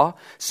law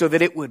so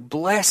that it would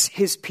bless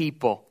his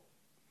people.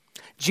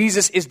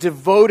 Jesus is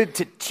devoted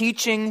to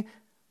teaching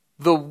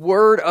the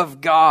Word of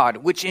God,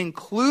 which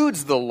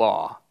includes the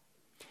law.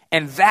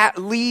 And that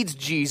leads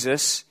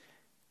Jesus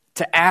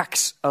to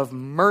acts of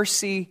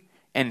mercy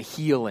and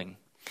healing.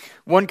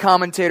 One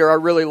commentator I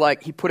really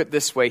like, he put it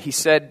this way. He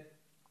said,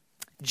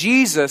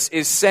 Jesus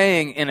is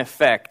saying, in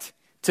effect,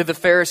 to the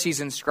Pharisees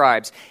and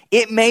scribes,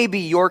 it may be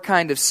your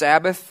kind of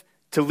Sabbath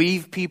to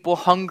leave people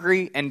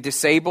hungry and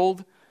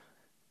disabled,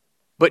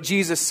 but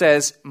Jesus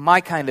says, my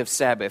kind of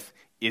Sabbath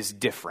is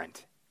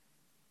different.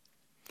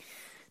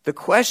 The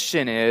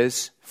question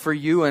is, for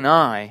you and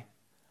I,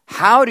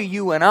 how do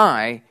you and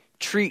I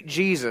treat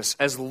Jesus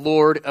as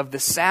Lord of the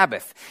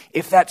Sabbath?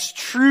 If that's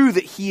true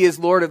that he is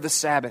Lord of the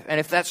Sabbath, and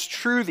if that's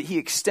true that he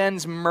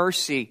extends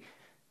mercy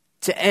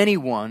to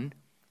anyone,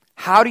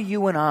 how do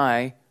you and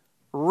I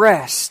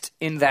rest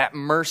in that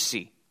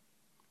mercy?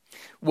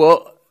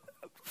 Well,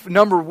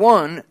 number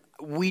one,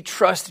 we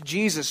trust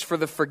Jesus for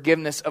the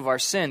forgiveness of our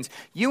sins.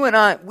 You and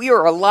I, we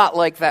are a lot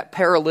like that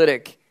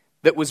paralytic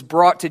that was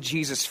brought to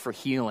Jesus for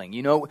healing.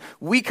 You know,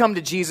 we come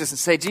to Jesus and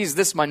say, Jesus,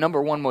 this is my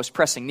number one most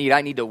pressing need.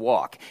 I need to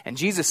walk. And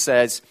Jesus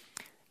says,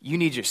 you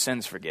need your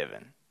sins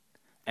forgiven.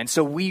 And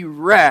so we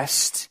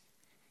rest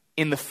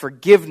in the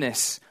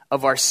forgiveness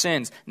of our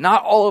sins.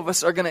 Not all of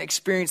us are going to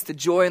experience the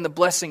joy and the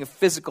blessing of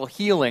physical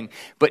healing,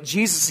 but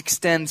Jesus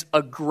extends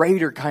a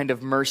greater kind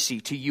of mercy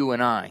to you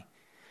and I.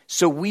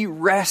 So we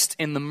rest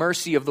in the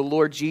mercy of the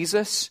Lord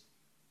Jesus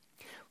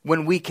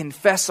when we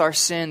confess our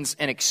sins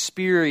and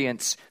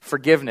experience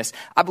forgiveness.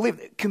 I believe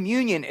that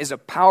communion is a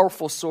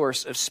powerful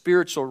source of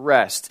spiritual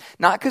rest,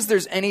 not because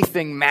there's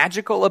anything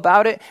magical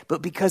about it,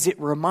 but because it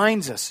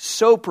reminds us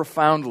so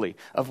profoundly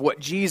of what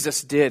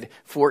Jesus did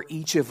for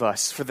each of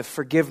us for the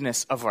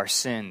forgiveness of our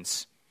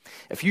sins.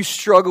 If you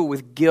struggle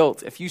with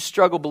guilt, if you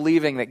struggle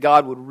believing that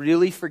God would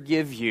really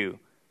forgive you,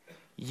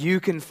 you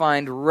can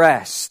find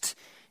rest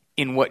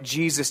in what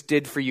Jesus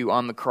did for you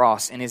on the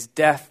cross, in his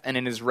death and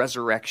in his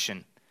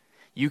resurrection.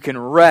 You can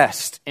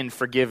rest in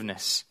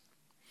forgiveness.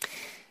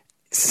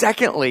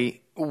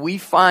 Secondly, we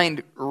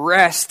find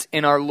rest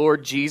in our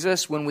Lord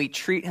Jesus when we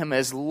treat him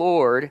as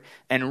Lord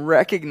and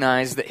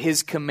recognize that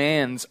his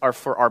commands are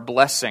for our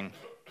blessing.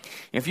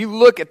 If you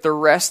look at the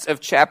rest of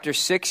chapter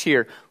 6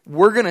 here,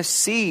 we're going to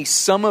see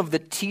some of the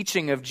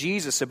teaching of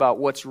Jesus about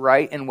what's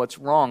right and what's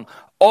wrong.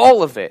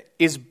 All of it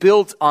is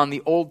built on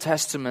the Old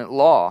Testament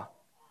law.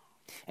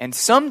 And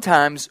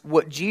sometimes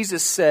what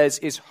Jesus says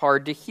is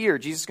hard to hear.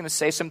 Jesus is going to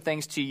say some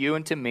things to you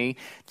and to me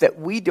that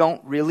we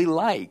don't really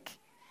like.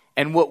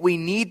 And what we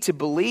need to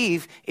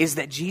believe is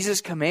that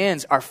Jesus'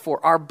 commands are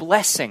for our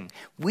blessing.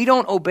 We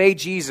don't obey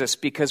Jesus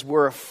because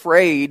we're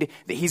afraid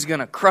that he's going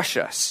to crush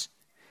us.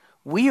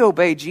 We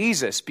obey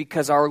Jesus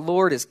because our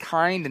Lord is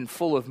kind and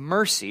full of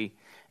mercy,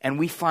 and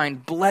we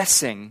find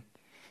blessing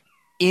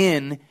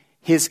in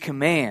his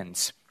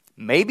commands.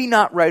 Maybe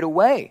not right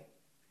away,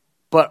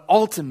 but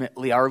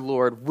ultimately our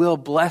Lord will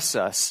bless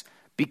us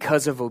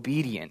because of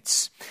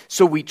obedience.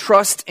 So we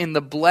trust in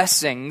the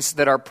blessings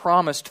that are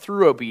promised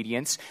through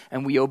obedience,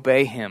 and we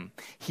obey him.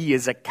 He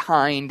is a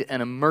kind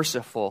and a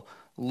merciful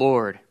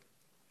Lord.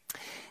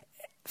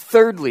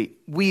 Thirdly,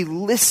 we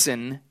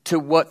listen to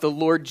what the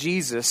Lord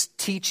Jesus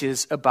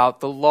teaches about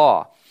the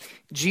law.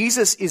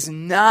 Jesus is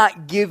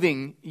not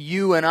giving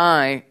you and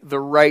I the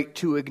right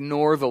to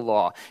ignore the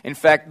law. In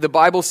fact, the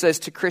Bible says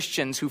to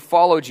Christians who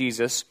follow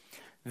Jesus,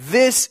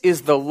 this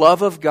is the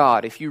love of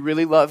God, if you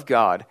really love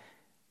God,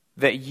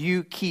 that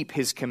you keep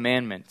his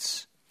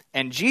commandments.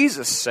 And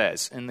Jesus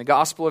says in the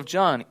Gospel of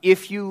John,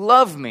 if you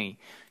love me,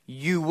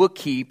 you will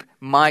keep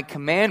my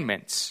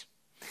commandments.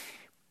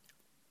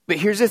 But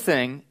here's the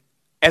thing,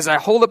 as I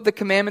hold up the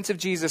commandments of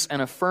Jesus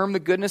and affirm the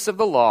goodness of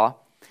the law,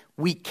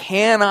 we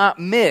cannot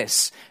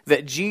miss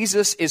that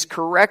Jesus is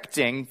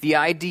correcting the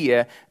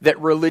idea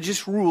that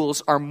religious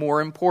rules are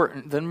more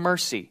important than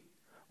mercy.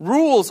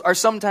 Rules are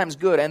sometimes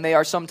good and they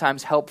are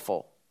sometimes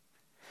helpful,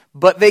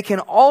 but they can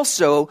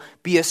also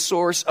be a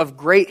source of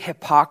great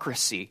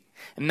hypocrisy.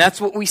 And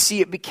that's what we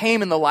see it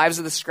became in the lives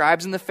of the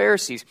scribes and the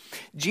Pharisees.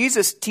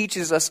 Jesus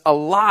teaches us a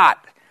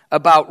lot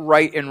about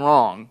right and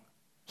wrong.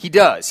 He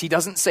does. He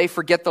doesn't say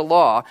forget the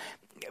law,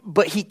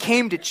 but he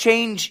came to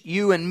change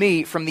you and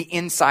me from the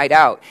inside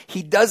out.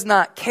 He does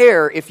not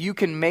care if you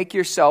can make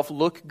yourself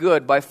look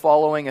good by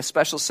following a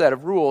special set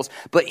of rules,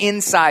 but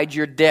inside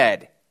you're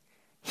dead.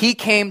 He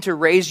came to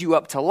raise you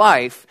up to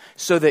life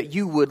so that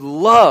you would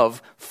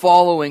love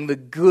following the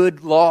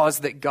good laws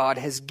that God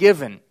has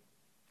given.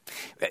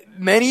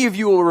 Many of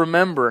you will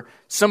remember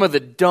some of the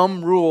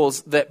dumb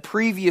rules that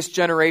previous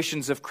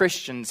generations of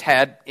Christians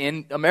had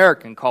in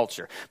American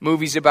culture.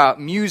 Movies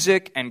about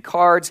music and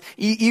cards.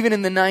 Even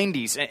in the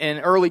 90s and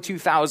early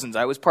 2000s,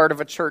 I was part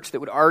of a church that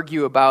would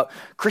argue about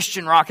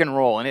Christian rock and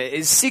roll. And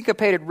is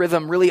syncopated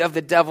rhythm really of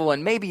the devil?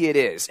 And maybe it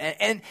is.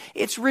 And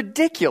it's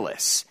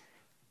ridiculous.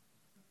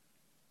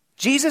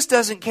 Jesus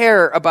doesn't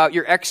care about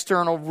your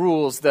external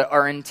rules that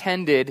are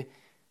intended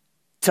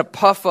to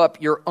puff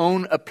up your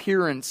own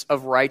appearance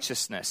of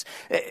righteousness.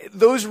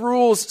 Those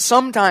rules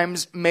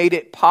sometimes made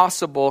it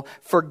possible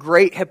for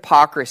great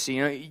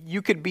hypocrisy.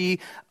 You could be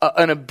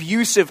an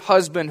abusive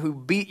husband who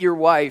beat your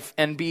wife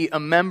and be a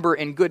member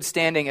in good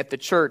standing at the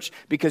church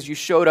because you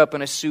showed up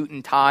in a suit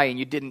and tie and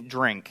you didn't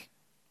drink.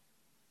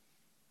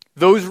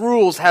 Those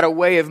rules had a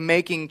way of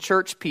making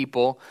church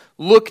people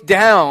look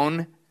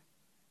down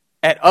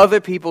at other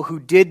people who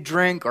did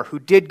drink or who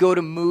did go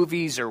to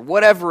movies or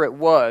whatever it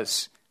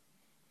was.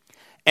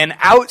 And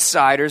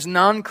outsiders,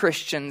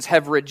 non-Christians,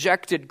 have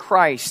rejected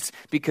Christ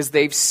because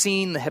they've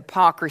seen the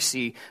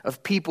hypocrisy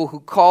of people who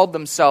called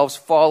themselves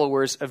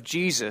followers of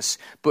Jesus,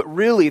 but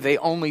really they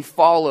only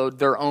followed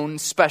their own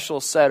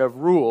special set of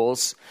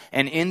rules,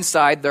 and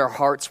inside their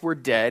hearts were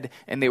dead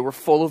and they were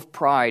full of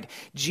pride.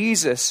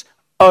 Jesus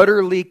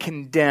utterly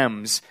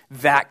condemns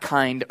that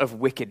kind of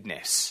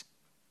wickedness.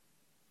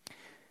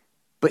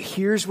 But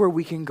here's where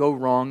we can go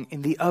wrong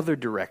in the other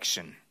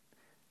direction.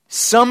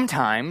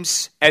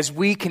 Sometimes, as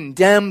we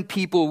condemn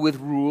people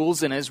with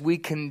rules and as we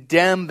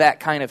condemn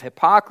that kind of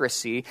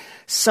hypocrisy,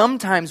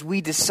 sometimes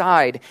we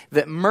decide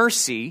that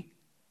mercy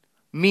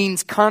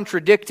means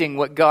contradicting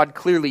what God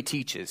clearly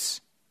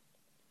teaches.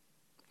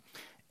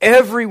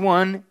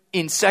 Everyone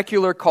in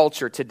secular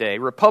culture today,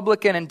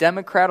 Republican and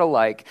Democrat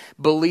alike,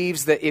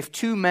 believes that if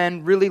two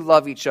men really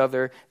love each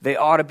other, they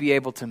ought to be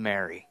able to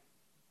marry.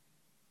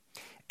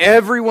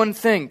 Everyone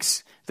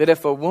thinks that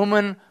if a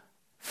woman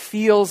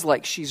feels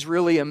like she's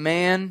really a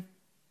man,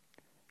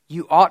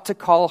 you ought to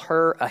call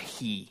her a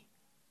he.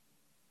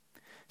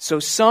 So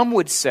some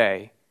would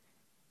say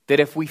that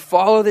if we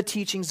follow the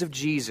teachings of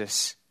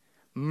Jesus,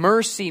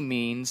 mercy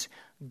means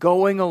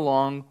going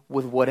along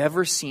with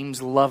whatever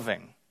seems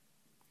loving.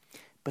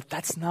 But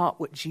that's not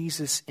what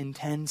Jesus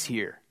intends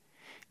here.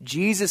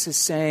 Jesus is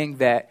saying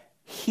that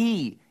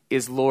He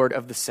is Lord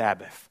of the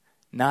Sabbath.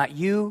 Not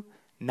you,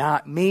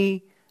 not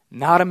me,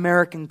 not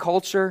American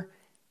culture.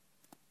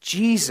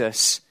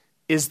 Jesus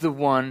is the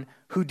one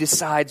who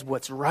decides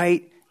what's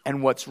right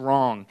and what's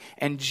wrong.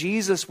 And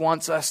Jesus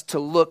wants us to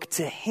look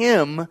to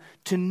Him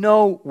to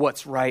know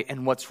what's right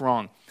and what's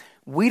wrong.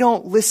 We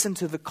don't listen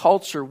to the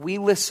culture. We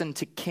listen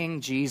to King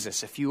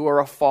Jesus if you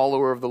are a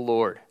follower of the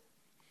Lord.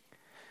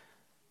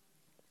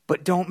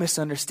 But don't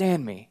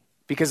misunderstand me.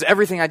 Because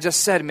everything I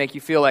just said make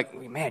you feel like,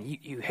 man,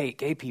 you hate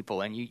gay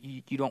people and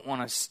you don't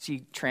want to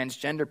see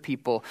transgender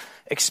people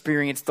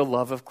experience the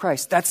love of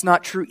Christ. That's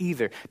not true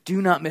either.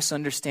 Do not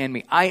misunderstand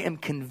me. I am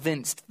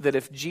convinced that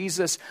if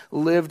Jesus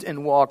lived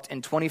and walked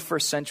in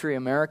 21st century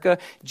America,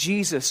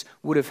 Jesus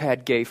would have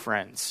had gay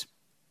friends.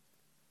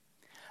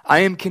 I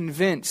am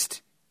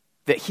convinced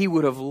that He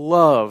would have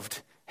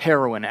loved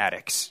heroin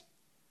addicts.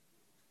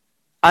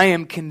 I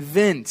am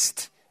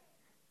convinced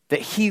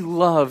that He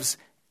loves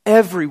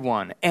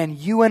everyone, and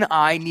you and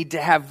I need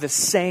to have the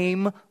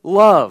same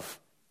love.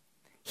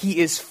 He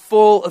is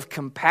full of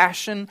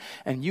compassion,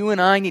 and you and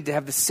I need to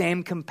have the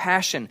same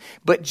compassion.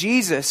 But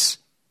Jesus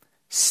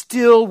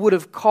still would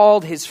have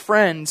called His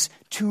friends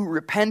to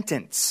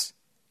repentance.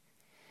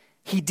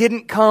 He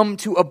didn't come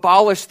to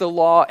abolish the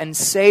law and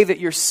say that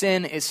your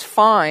sin is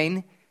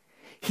fine.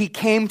 He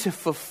came to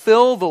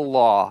fulfill the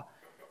law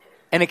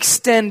and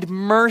extend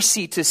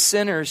mercy to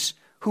sinners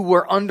who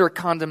were under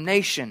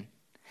condemnation.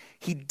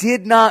 He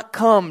did not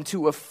come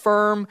to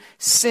affirm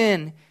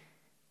sin.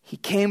 He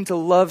came to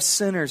love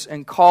sinners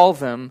and call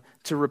them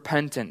to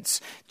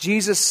repentance.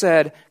 Jesus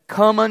said,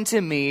 "Come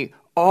unto me,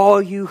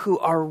 all you who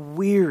are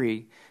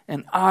weary,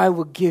 and I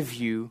will give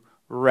you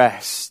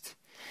rest."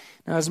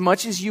 Now, as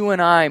much as you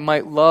and I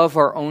might love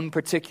our own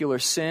particular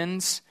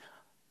sins,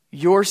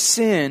 your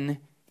sin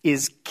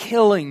is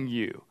killing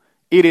you.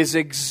 It is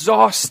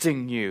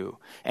exhausting you.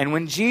 And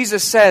when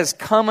Jesus says,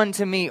 "Come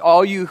unto me,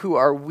 all you who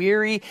are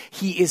weary,"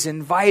 He is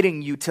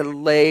inviting you to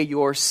lay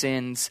your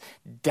sins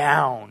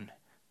down,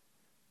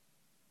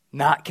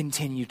 not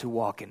continue to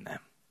walk in them.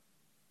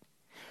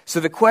 So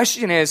the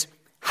question is,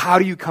 how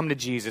do you come to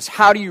Jesus?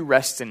 How do you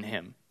rest in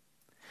Him?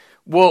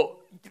 Well,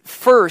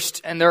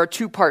 first, and there are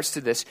two parts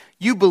to this,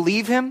 you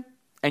believe Him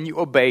and you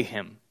obey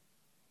Him.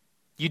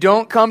 You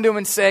don't come to Him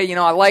and say,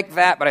 I like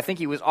that, but I think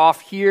He was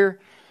off here.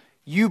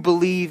 You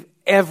believe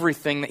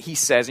everything that He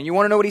says. And you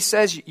want to know what He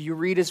says? You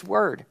read His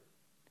Word.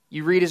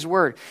 You read His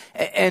Word.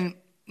 And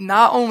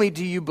not only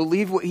do you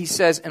believe what He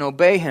says and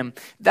obey Him,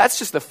 that's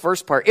just the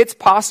first part. It's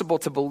possible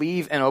to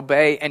believe and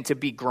obey and to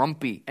be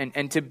grumpy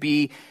and to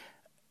be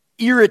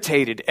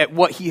irritated at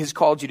what He has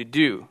called you to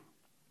do.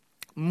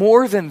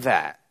 More than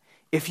that,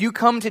 if you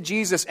come to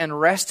Jesus and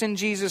rest in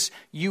Jesus,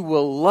 you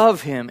will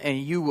love Him and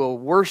you will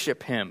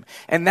worship Him.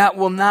 And that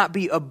will not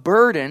be a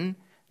burden.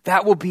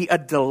 That will be a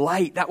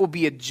delight. That will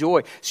be a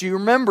joy. So you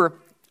remember,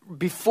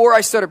 before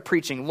I started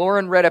preaching,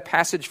 Lauren read a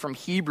passage from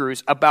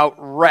Hebrews about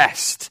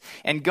rest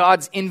and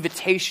God's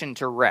invitation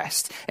to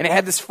rest. And it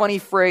had this funny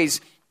phrase.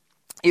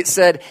 It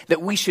said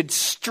that we should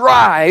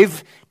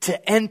strive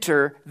to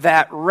enter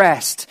that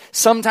rest.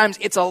 Sometimes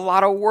it's a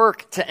lot of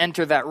work to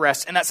enter that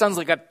rest. And that sounds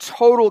like a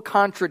total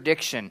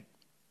contradiction.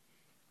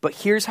 But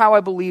here's how I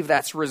believe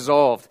that's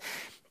resolved.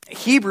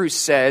 Hebrews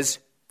says,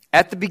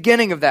 at the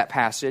beginning of that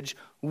passage,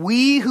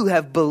 we who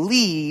have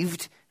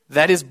believed,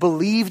 that is,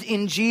 believed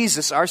in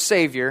Jesus, our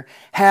Savior,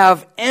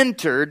 have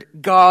entered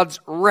God's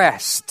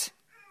rest.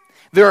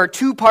 There are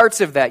two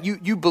parts of that.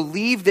 You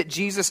believe that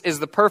Jesus is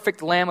the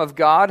perfect Lamb of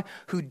God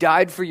who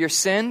died for your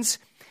sins.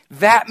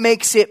 that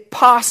makes it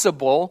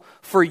possible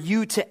for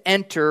you to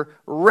enter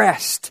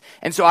rest.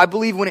 And so I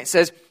believe when it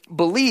says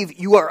believe,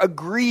 you are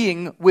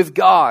agreeing with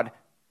God.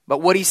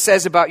 But what he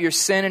says about your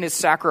sin and his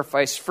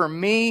sacrifice, for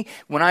me,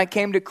 when I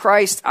came to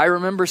Christ, I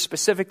remember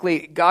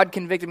specifically God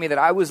convicted me that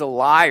I was a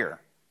liar.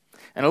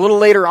 And a little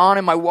later on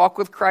in my walk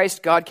with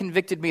Christ, God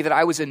convicted me that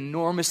I was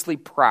enormously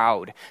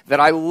proud, that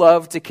I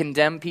loved to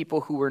condemn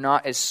people who were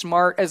not as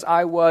smart as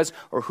I was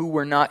or who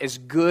were not as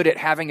good at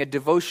having a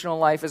devotional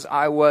life as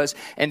I was.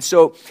 And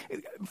so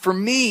for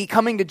me,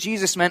 coming to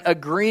Jesus meant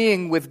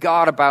agreeing with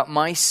God about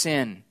my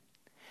sin.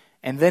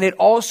 And then it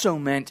also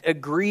meant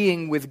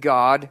agreeing with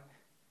God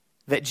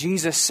that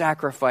Jesus'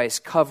 sacrifice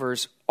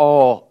covers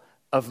all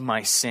of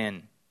my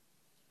sin.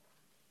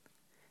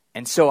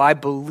 And so I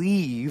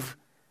believe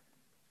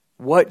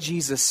what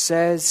Jesus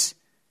says,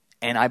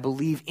 and I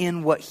believe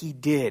in what he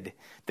did,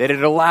 that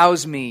it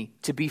allows me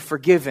to be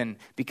forgiven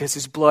because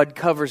his blood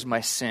covers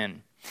my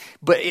sin.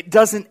 But it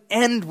doesn't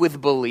end with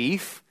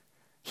belief.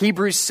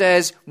 Hebrews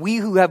says, we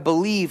who have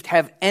believed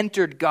have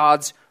entered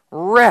God's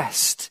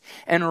rest.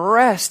 And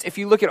rest, if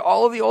you look at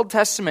all of the Old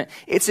Testament,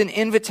 it's an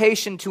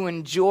invitation to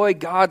enjoy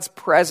God's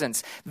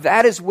presence.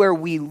 That is where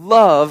we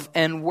love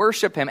and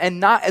worship him, and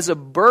not as a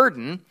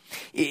burden.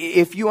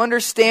 If you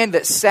understand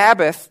that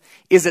Sabbath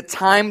is a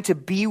time to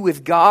be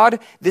with God,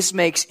 this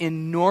makes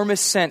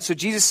enormous sense. So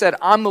Jesus said,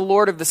 I'm the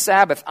Lord of the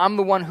Sabbath. I'm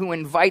the one who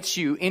invites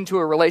you into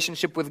a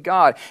relationship with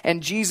God.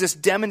 And Jesus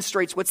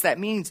demonstrates what that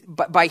means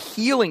by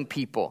healing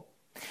people.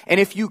 And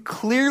if you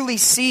clearly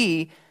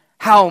see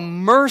how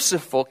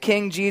merciful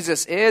King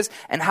Jesus is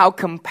and how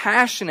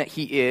compassionate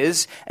he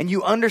is, and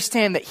you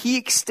understand that he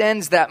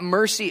extends that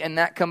mercy and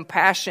that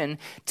compassion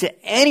to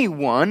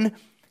anyone,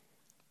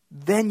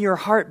 then your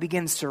heart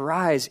begins to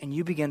rise and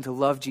you begin to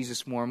love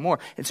Jesus more and more.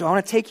 And so I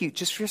want to take you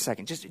just for a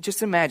second,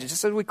 just imagine,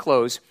 just as we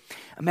close,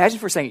 imagine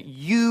for a second,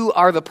 you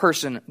are the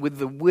person with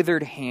the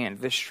withered hand,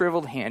 the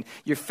shriveled hand.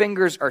 Your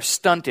fingers are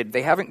stunted.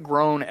 They haven't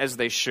grown as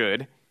they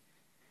should.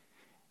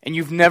 And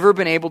you've never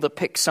been able to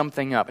pick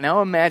something up.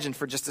 Now imagine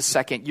for just a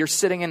second, you're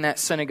sitting in that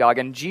synagogue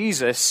and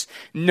Jesus,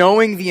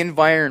 knowing the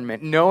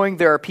environment, knowing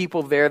there are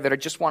people there that are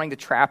just wanting to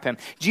trap him,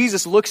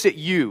 Jesus looks at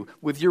you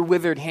with your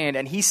withered hand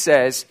and he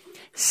says,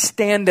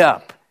 stand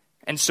up.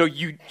 And so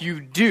you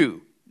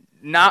do,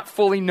 not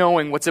fully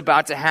knowing what's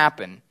about to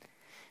happen.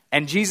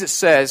 And Jesus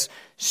says,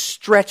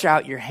 stretch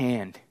out your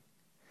hand.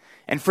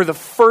 And for the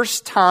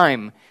first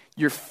time,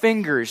 your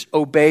fingers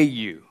obey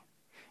you.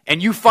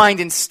 And you find,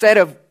 instead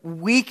of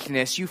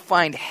weakness, you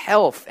find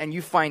health and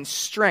you find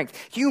strength.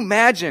 Can you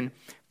imagine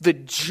the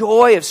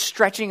joy of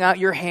stretching out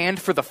your hand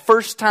for the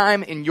first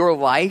time in your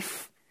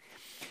life?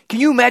 Can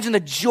you imagine the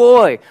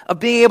joy of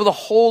being able to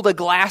hold a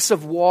glass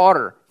of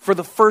water for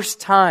the first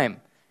time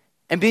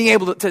and being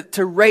able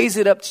to raise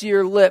it up to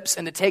your lips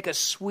and to take a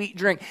sweet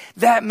drink?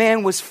 That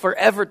man was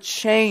forever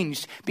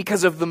changed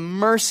because of the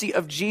mercy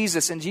of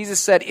Jesus. And Jesus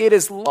said, it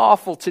is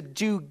lawful to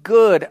do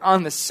good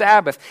on the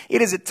Sabbath.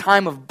 It is a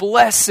time of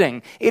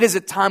blessing. It is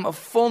a time of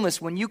fullness.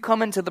 When you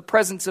come into the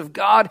presence of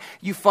God,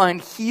 you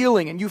find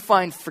healing and you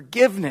find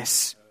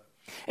forgiveness.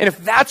 And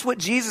if that's what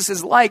Jesus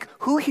is like,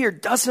 who here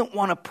doesn't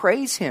want to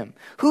praise him?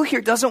 Who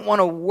here doesn't want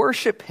to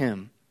worship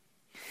him?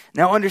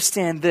 Now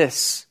understand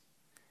this,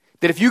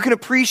 that if you can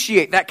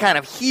appreciate that kind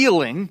of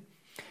healing,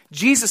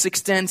 Jesus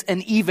extends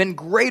an even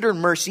greater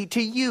mercy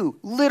to you,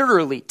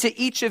 literally, to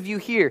each of you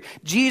here.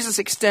 Jesus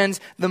extends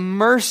the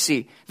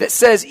mercy that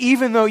says,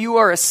 even though you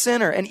are a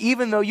sinner and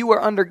even though you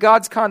are under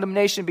God's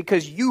condemnation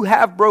because you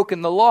have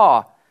broken the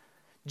law,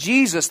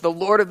 Jesus, the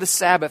Lord of the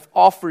Sabbath,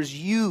 offers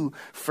you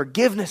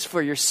forgiveness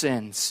for your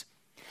sins.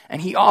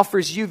 And he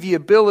offers you the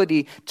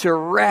ability to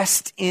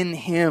rest in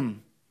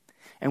him.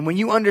 And when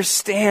you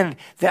understand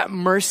that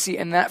mercy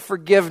and that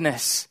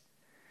forgiveness,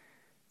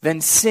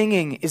 then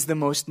singing is the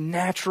most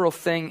natural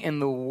thing in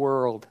the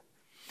world.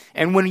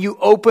 And when you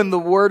open the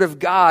Word of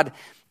God,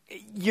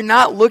 you're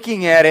not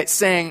looking at it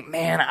saying,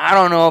 man, I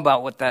don't know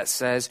about what that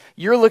says.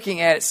 You're looking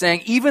at it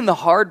saying, even the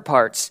hard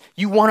parts,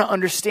 you want to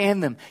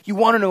understand them. You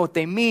want to know what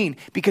they mean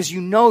because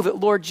you know that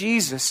Lord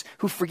Jesus,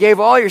 who forgave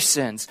all your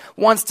sins,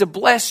 wants to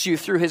bless you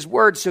through his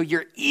Word. So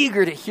you're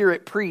eager to hear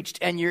it preached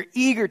and you're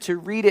eager to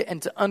read it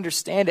and to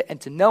understand it and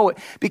to know it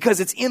because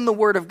it's in the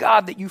Word of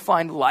God that you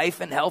find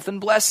life and health and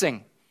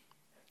blessing.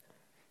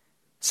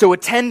 So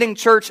attending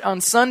church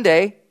on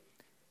Sunday,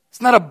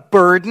 it's not a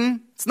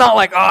burden. It's not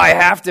like, oh, I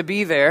have to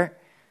be there.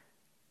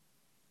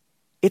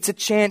 It's a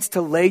chance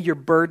to lay your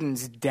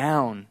burdens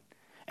down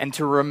and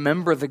to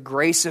remember the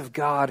grace of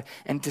God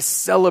and to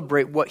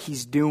celebrate what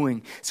he's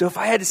doing. So if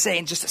I had to say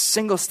in just a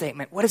single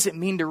statement, what does it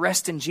mean to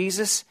rest in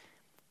Jesus?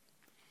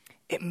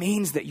 It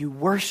means that you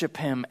worship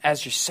him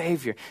as your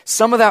Savior.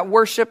 Some of that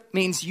worship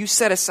means you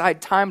set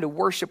aside time to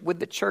worship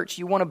with the church.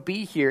 You want to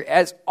be here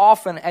as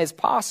often as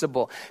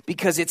possible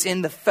because it's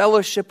in the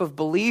fellowship of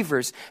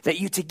believers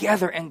that you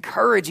together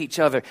encourage each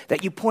other,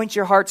 that you point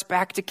your hearts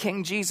back to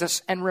King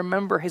Jesus and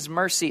remember his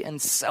mercy and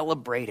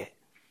celebrate it.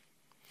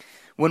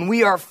 When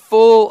we are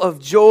full of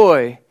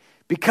joy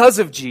because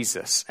of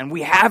Jesus and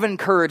we have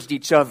encouraged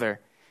each other,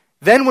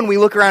 Then when we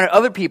look around at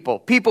other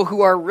people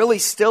who are really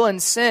still in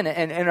sin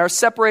and are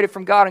separated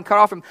from God and cut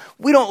off from Him,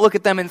 we don't look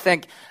at them and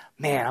think,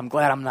 man, I'm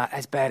glad I'm not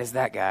as bad as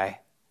that guy.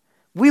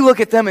 We look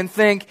at them and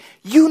think,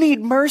 you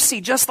need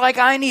mercy just like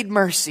I need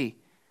mercy.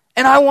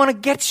 And I want to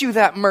get you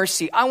that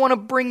mercy. I want to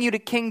bring you to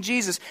King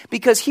Jesus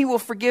because He will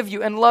forgive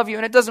you and love you.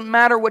 And it doesn't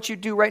matter what you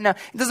do right now.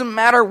 It doesn't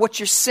matter what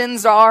your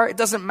sins are. It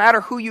doesn't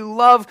matter who you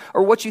love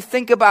or what you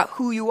think about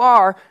who you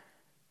are.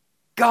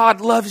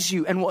 God loves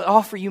you and will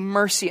offer you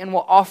mercy and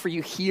will offer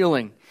you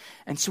healing.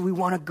 And so we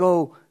want to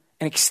go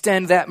and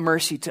extend that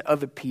mercy to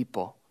other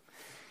people.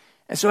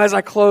 And so as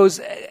I close,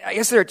 I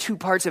guess there are two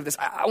parts of this.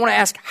 I want to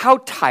ask, how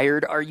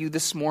tired are you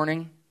this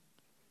morning?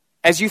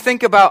 As you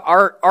think about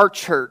our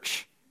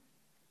church,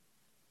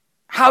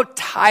 how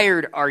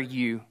tired are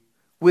you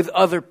with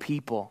other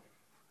people?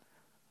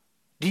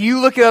 Do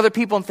you look at other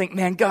people and think,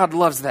 man, God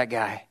loves that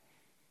guy.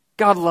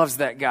 God loves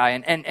that guy,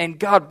 and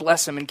God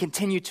bless him and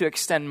continue to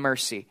extend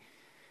mercy.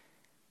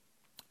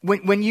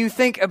 When you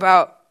think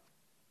about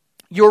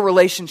your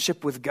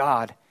relationship with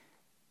God,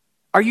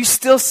 are you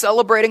still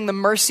celebrating the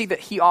mercy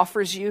that He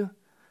offers you?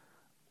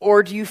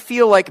 Or do you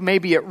feel like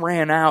maybe it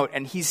ran out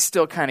and He's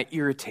still kind of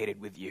irritated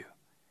with you?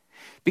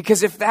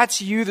 Because if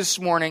that's you this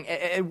morning,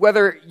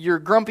 whether you're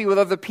grumpy with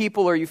other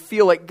people or you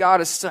feel like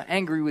God is so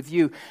angry with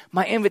you,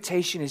 my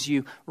invitation is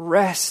you,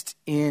 rest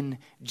in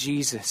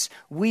Jesus.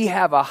 We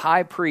have a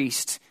high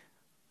priest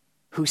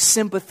who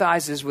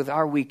sympathizes with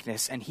our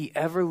weakness, and He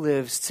ever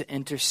lives to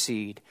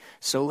intercede.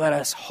 So let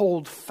us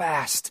hold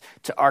fast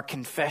to our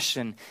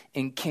confession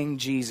in King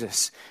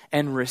Jesus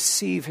and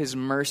receive His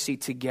mercy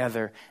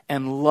together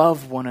and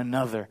love one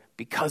another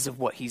because of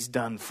what He's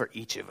done for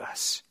each of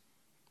us.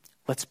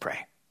 Let's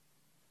pray.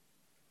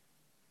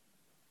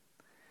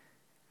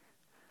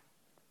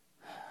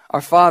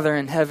 Our Father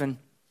in heaven,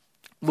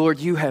 Lord,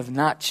 You have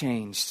not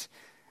changed.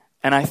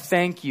 And I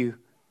thank You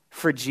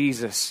for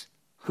Jesus,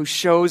 who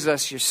shows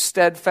us Your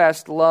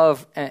steadfast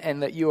love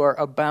and that You are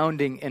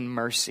abounding in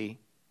mercy.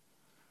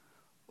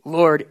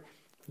 Lord,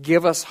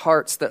 give us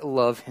hearts that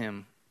love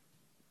Him.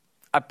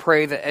 I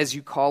pray that as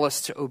You call us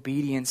to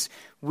obedience,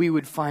 we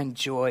would find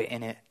joy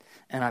in it.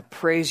 And I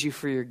praise You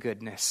for Your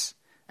goodness.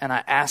 And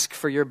I ask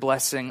for Your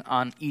blessing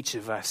on each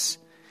of us.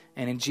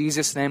 And in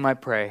Jesus' name I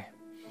pray.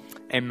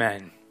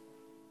 Amen.